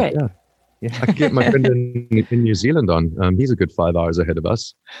do it. Yeah. I can get my friend in New Zealand on. He's a good 5 hours ahead of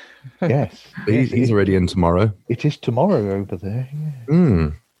us. Yes. He's already in tomorrow. It is tomorrow over there. Yeah.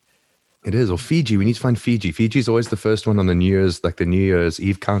 It is. Or Fiji. We need to find Fiji. Fiji's always the first one on the New Year's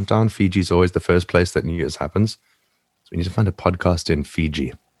Eve countdown. Fiji's always the first place that New Year's happens. So we need to find a podcast in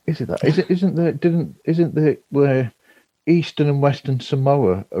Fiji. Is it that? Isn't there where Eastern and Western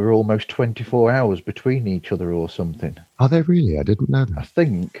Samoa are almost 24 hours between each other or something? Are they really? I didn't know that.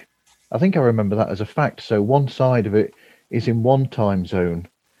 I think I remember that as a fact. So one side of it is in one time zone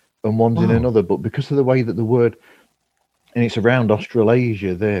and one's in another, but because of the way that the word, and it's around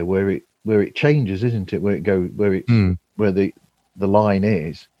Australasia there where it changes, isn't it? Where the line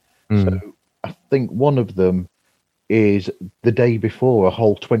is. So I think one of them is the day before, a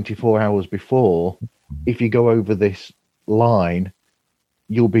whole 24 hours before. If you go over this line,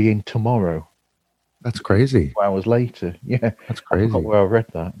 you'll be in tomorrow. That's crazy. 2 hours later. Yeah. That's crazy. I forgot where I read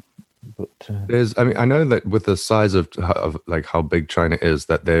that. But I know that with the size of like how big China is,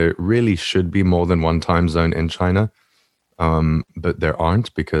 that there really should be more than one time zone in China. But there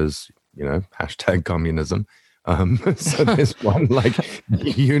aren't because, hashtag communism. So there's one like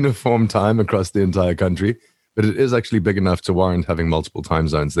uniform time across the entire country, but it is actually big enough to warrant having multiple time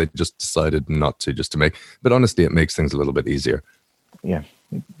zones. They just decided not to, just to make, but honestly, it makes things a little bit easier. Yeah.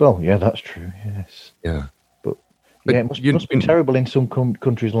 Well, yeah, that's true. Yes. Yeah. But yeah, it must be terrible in some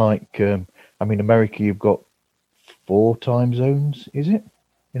countries like, America, you've got 4 time zones, is it?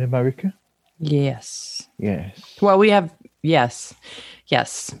 In America? Yes. Yes. Well, we have, yes.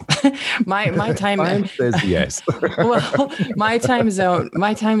 my time Time says yes. Well, my time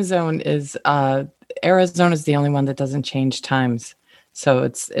zone is Arizona is the only one that doesn't change times. So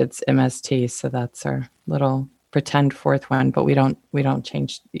it's MST, so that's our little pretend 4th one, but we don't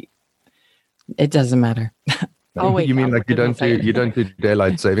change. It doesn't matter. You mean like you don't do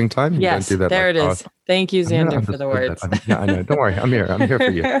daylight saving time? Yes, you don't do that there it is. Thank you, Xander, for the words. I know. Don't worry. I'm here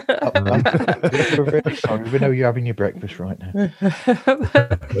for you. We're really sorry. We know you're having your breakfast right now.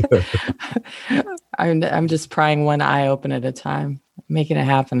 I'm just prying one eye open at a time, making it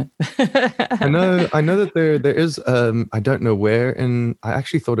happen. I know that there is. I don't know where I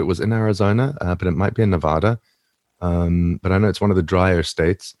actually thought it was in Arizona, but it might be in Nevada. But I know it's one of the drier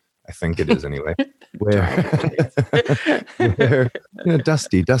states. I think it is anyway. Where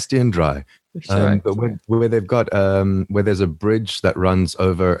dusty and dry. Sure. But where they've got where there's a bridge that runs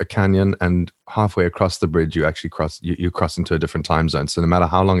over a canyon, and halfway across the bridge you actually cross into a different time zone. So no matter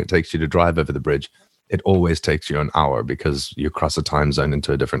how long it takes you to drive over the bridge, it always takes you an hour because you cross a time zone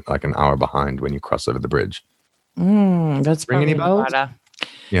into a different, like an hour behind when you cross over the bridge. That's Ring any bells? Nevada.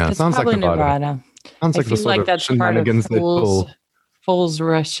 Yeah, That's sounds like Nevada. Sounds like I feel like that's part of Fool's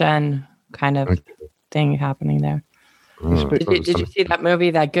Russian kind of thing happening there. Did you see that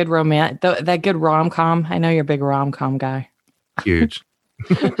movie, that good that good rom-com? I know you're a big rom-com guy. Huge.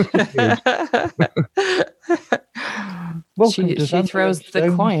 Well, she throws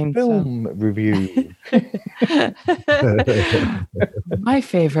the coin. Film review. My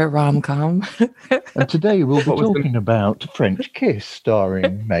favorite rom-com. And today we'll be talking about French Kiss,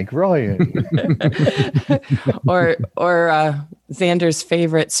 starring Meg Ryan. or Xander's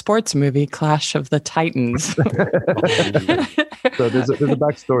favorite sports movie, Clash of the Titans. So there's a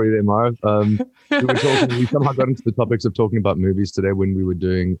backstory there, Mara. We somehow got into the topics of talking about movies today when we were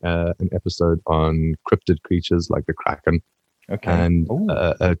doing an episode on cryptid creatures like the Kraken. Okay. And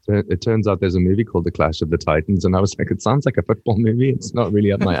it turns out there's a movie called The Clash of the Titans, and I was like, it sounds like a football movie. It's not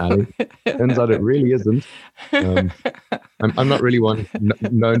really up my alley. Turns out it really isn't. I'm not really one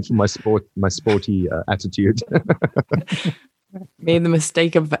known for my sporty attitude. Made the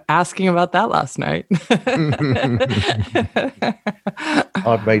mistake of asking about that last night.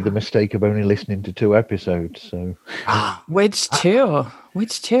 I've made the mistake of only listening to 2 episodes. So, Which two?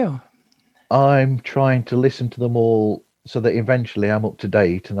 I'm trying to listen to them all so that eventually I'm up to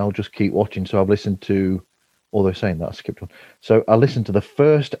date and I'll just keep watching. So I've listened to, although saying that I skipped one. So I listened to the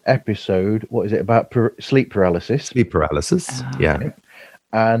first episode. What is it about? Sleep paralysis. Sleep paralysis. Yeah.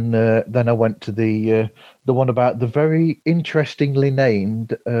 And then I went to the one about the very interestingly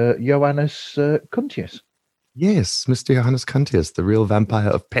named Johannes Kuntius. Yes, Mr. Johannes Kuntius, the real vampire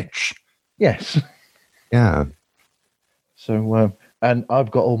of Petch. Yes. Yeah. So, and I've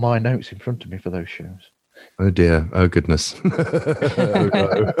got all my notes in front of me for those shows. Oh dear. Oh goodness. Oh,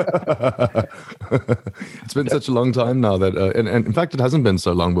 no. It's been such a long time now that, and in fact, it hasn't been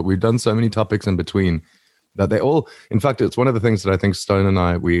so long, but we've done so many topics in between that they all, in fact, it's one of the things that I think Stone and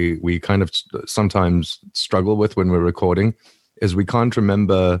I, we kind of sometimes struggle with when we're recording is we can't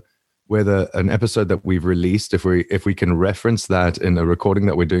remember whether an episode that we've released, if we can reference that in a recording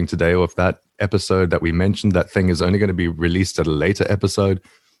that we're doing today, or if that episode that we mentioned, that thing is only going to be released at a later episode.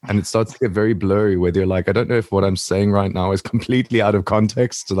 And it starts to get very blurry where you're like, I don't know if what I'm saying right now is completely out of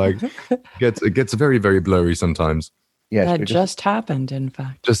context. Like it gets very, very blurry sometimes. Yes, that just happened, in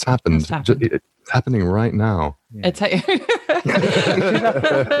fact. Just happened. It's happening right now. Yeah. It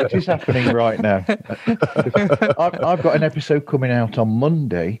is happening right now. I've got an episode coming out on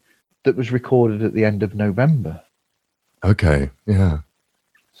Monday that was recorded at the end of November. Okay, yeah.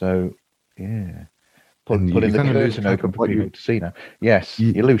 So, yeah. Putting the curtain open for people to see now. Yes,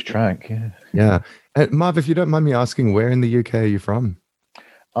 you lose track, yeah. Yeah. Marv, if you don't mind me asking, where in the UK are you from?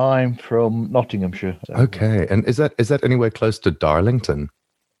 I'm from Nottinghamshire. So. Okay, and is that anywhere close to Darlington?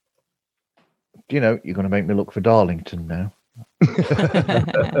 You're going to make me look for Darlington now.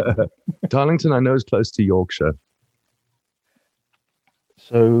 Darlington, I know, is close to Yorkshire.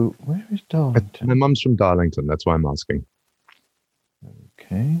 So, where is Darlington? My mum's from Darlington, that's why I'm asking.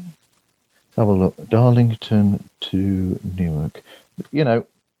 Okay. Let's have a look. Darlington to Newark.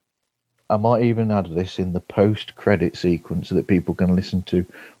 I might even add this in the post-credit sequence so that people can listen to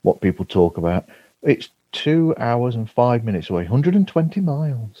what people talk about. It's 2 hours and 5 minutes away, 120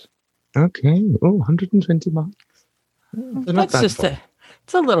 miles. Okay. Oh, 120 miles. That's just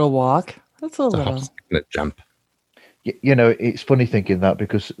it's a little walk. That's a little jump. It's funny thinking that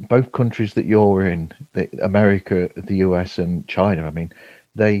because both countries that you're in, America, the US, and China, I mean,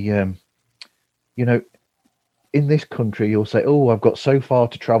 they, in this country, you'll say, oh, I've got so far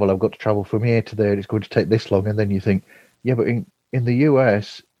to travel. I've got to travel from here to there. It's going to take this long. And then you think, yeah, but in the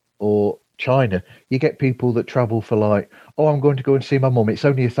US or China, you get people that travel for like, oh, I'm going to go and see my mum. It's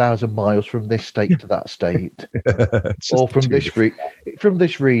only 1,000 miles from this state to that state. Or from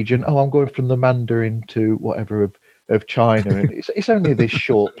this region. Oh, I'm going from the Mandarin to whatever of China. And it's only this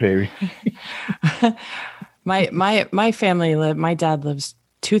short period. My family my dad lives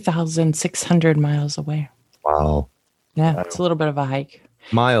 2,600 miles away. Wow. Yeah, it's a little bit of a hike.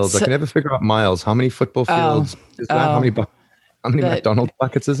 Miles. I can never figure out miles. How many football fields is that? How many McDonald's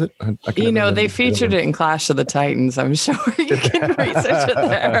buckets is it? They featured it in Clash of the Titans. I'm sure you can research it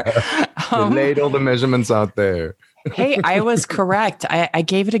there. They laid all the measurements out there. Hey, I was correct. I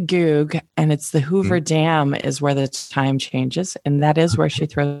gave it a goog, and it's the Hoover Dam is where the time changes, and that is where she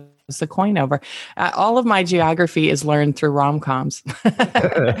throws the coin over. All of my geography is learned through rom-coms.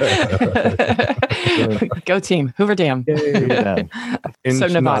 Go team, Hoover Dam. So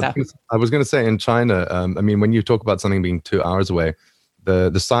Nevada. I was going to say in China, when you talk about something being 2 hours away,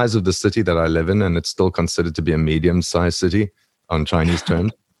 the size of the city that I live in, and it's still considered to be a medium-sized city on Chinese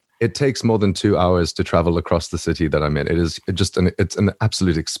terms, it takes more than 2 hours to travel across the city that I'm in. It's an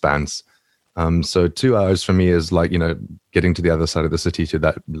absolute expanse. So 2 hours for me is like, getting to the other side of the city to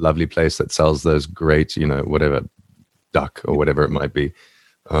that lovely place that sells those great, whatever, duck or whatever it might be.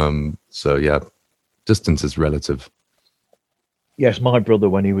 So yeah, distance is relative. Yes, my brother,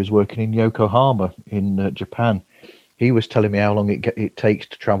 when he was working in Yokohama in Japan, he was telling me how long it takes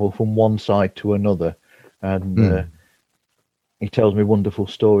to travel from one side to another. And he tells me wonderful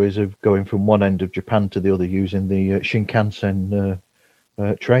stories of going from one end of Japan to the other using the Shinkansen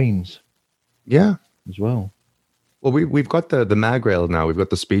trains. Yeah, as well. Well, we've got the mag rail now. We've got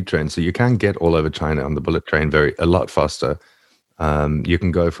the speed train, so you can get all over China on the bullet train a lot faster. You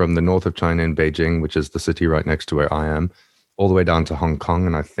can go from the north of China in Beijing, which is the city right next to where I am, all the way down to Hong Kong,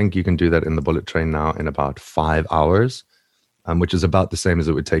 and I think you can do that in the bullet train now in about 5 hours, which is about the same as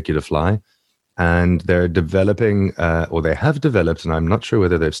it would take you to fly. And they're developing, or they have developed, and I'm not sure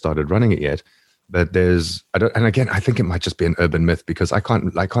whether they've started running it yet. But I think it might just be an urban myth because I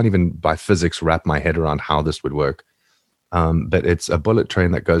can't even by physics wrap my head around how this would work. But it's a bullet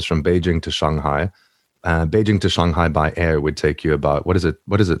train that goes from Beijing to Shanghai. Beijing to Shanghai by air would take you about, what is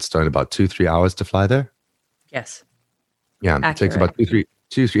it, Stone, about 2-3 hours to fly there? Yes. Yeah, accurate. It takes about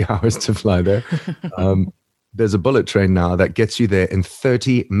 2-3 hours to fly there. there's a bullet train now that gets you there in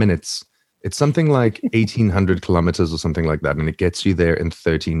 30 minutes. It's something like 1,800 kilometers or something like that, and it gets you there in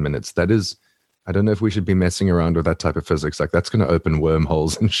 13 minutes. That is, I don't know if we should be messing around with that type of physics. Like, that's going to open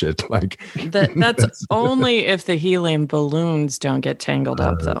wormholes and shit. Like, that's only if the helium balloons don't get tangled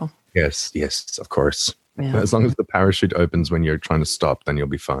up, though. Yes, of course. Yeah. As long as the parachute opens when you're trying to stop, then you'll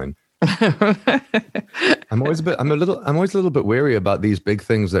be fine. I'm always a little bit wary about these big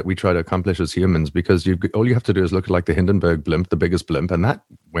things that we try to accomplish as humans, because all you have to do is look like the Hindenburg blimp, the biggest blimp, and that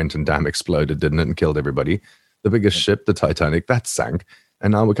went and damn exploded, didn't it, and killed everybody. The biggest ship, the Titanic, that sank.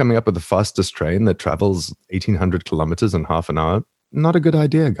 And now we're coming up with the fastest train that travels 1,800 kilometers in half an hour. Not a good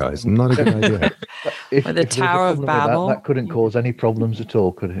idea, guys. Not a good idea. If the Tower of Babel. That couldn't cause any problems at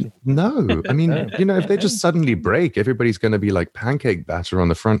all, could it? No. I mean, if they just suddenly break, everybody's going to be like pancake batter on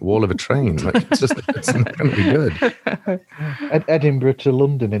the front wall of a train. Like, it's not going to be good. Edinburgh to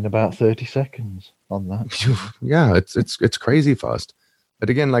London in about 30 seconds on that. Yeah, it's crazy fast. But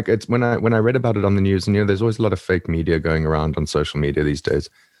again, like, it's when I read about it on the news, and there's always a lot of fake media going around on social media these days.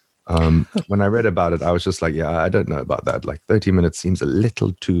 When I read about it, I was just like, yeah, I don't know about that. Like, 30 minutes seems a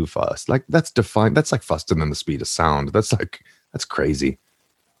little too fast. Like, that's like faster than the speed of sound. That's crazy.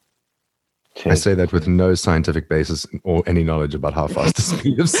 I say that with no scientific basis or any knowledge about how fast the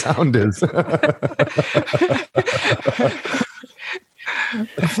speed of sound is.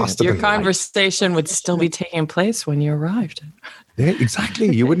 Your conversation would still be taking place when you arrived. Yeah,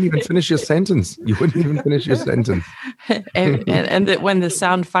 exactly. You wouldn't even finish your sentence. And that when the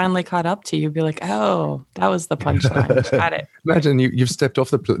sound finally caught up to you, you'd be like, oh, that was the punchline. Got it. Imagine you've stepped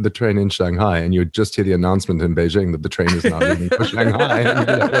off the train in Shanghai, and you just hear the announcement in Beijing that the train is now leaving for Shanghai. And you'd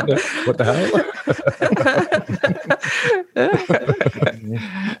be like, what the hell?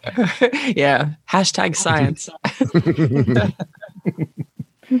 Yeah. Hashtag science.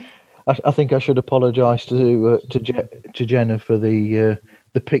 I think I should apologise to Jenna for the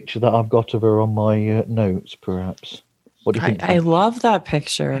picture that I've got of her on my notes. Perhaps. What do you think? I love that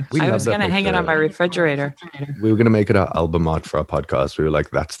picture. I was going to hang it on my refrigerator. We were going to make it our album art for our podcast. We were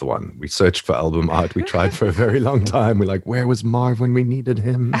like, that's the one. We searched for album art. We tried for a very long time. We're like, where was Marv when we needed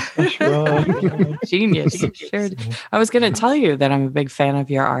him? That's right. Genius. I was going to tell you that I'm a big fan of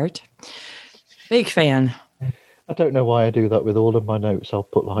your art. Big fan. I don't know why I do that with all of my notes. I'll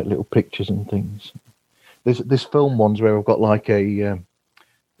put like little pictures and things. There's film ones where I've got like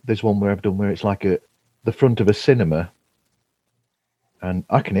there's one where I've done where it's like the front of a cinema, and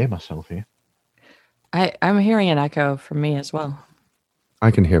I can hear myself here. I'm hearing an echo from me as well. I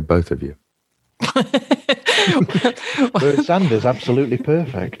can hear both of you. Bert Sanders, absolutely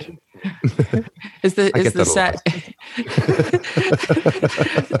perfect. Is the set?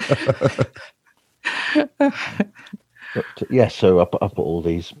 But, yes, so I put all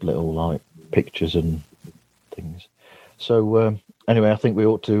these little like pictures and things. So anyway, I think we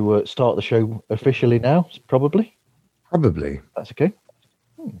ought to start the show officially now. Probably. That's okay.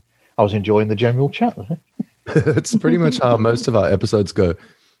 I was enjoying the general chat. It's pretty much how most of our episodes go.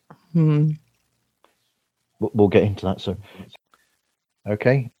 We'll get into that soon.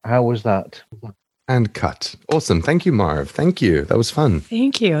 Okay, how was that? And cut. Awesome. Thank you, Marv. Thank you. That was fun.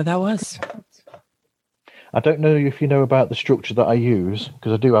 Thank you. That was. I don't know if you know about the structure that I use,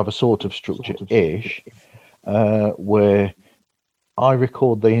 because I do have a sort of structure-ish, where I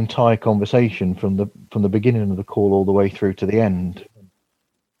record the entire conversation from the beginning of the call all the way through to the end.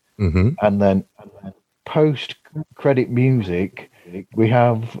 Mm-hmm. And then post-credit music, we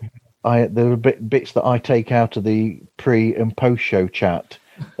have there are bits that I take out of the pre- and post-show chat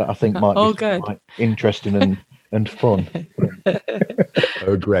that I think might be quite interesting and fun.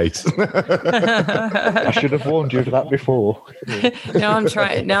 Oh, great. I should have warned you of that before. Now I'm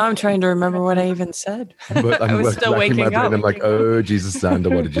trying to remember what I even said. But I was still waking up. I'm like, oh, Jesus, Sander,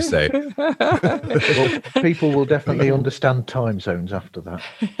 what did you say? Well, people will definitely understand time zones after that.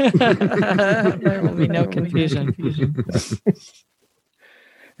 There will be no confusion.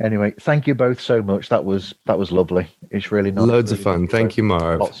 Anyway, thank you both so much. That was lovely. It's really nice. Loads of fun. Thank you,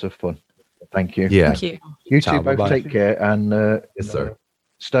 Marv. Lots of fun. Thank you. Yeah. Thank you. You two both take care. And yes, sir.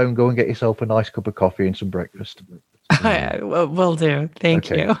 Stone, go and get yourself a nice cup of coffee and some breakfast. Will do. Thank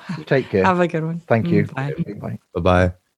you. Take care. Have a good one. Thank you. Bye. Bye. Bye-bye.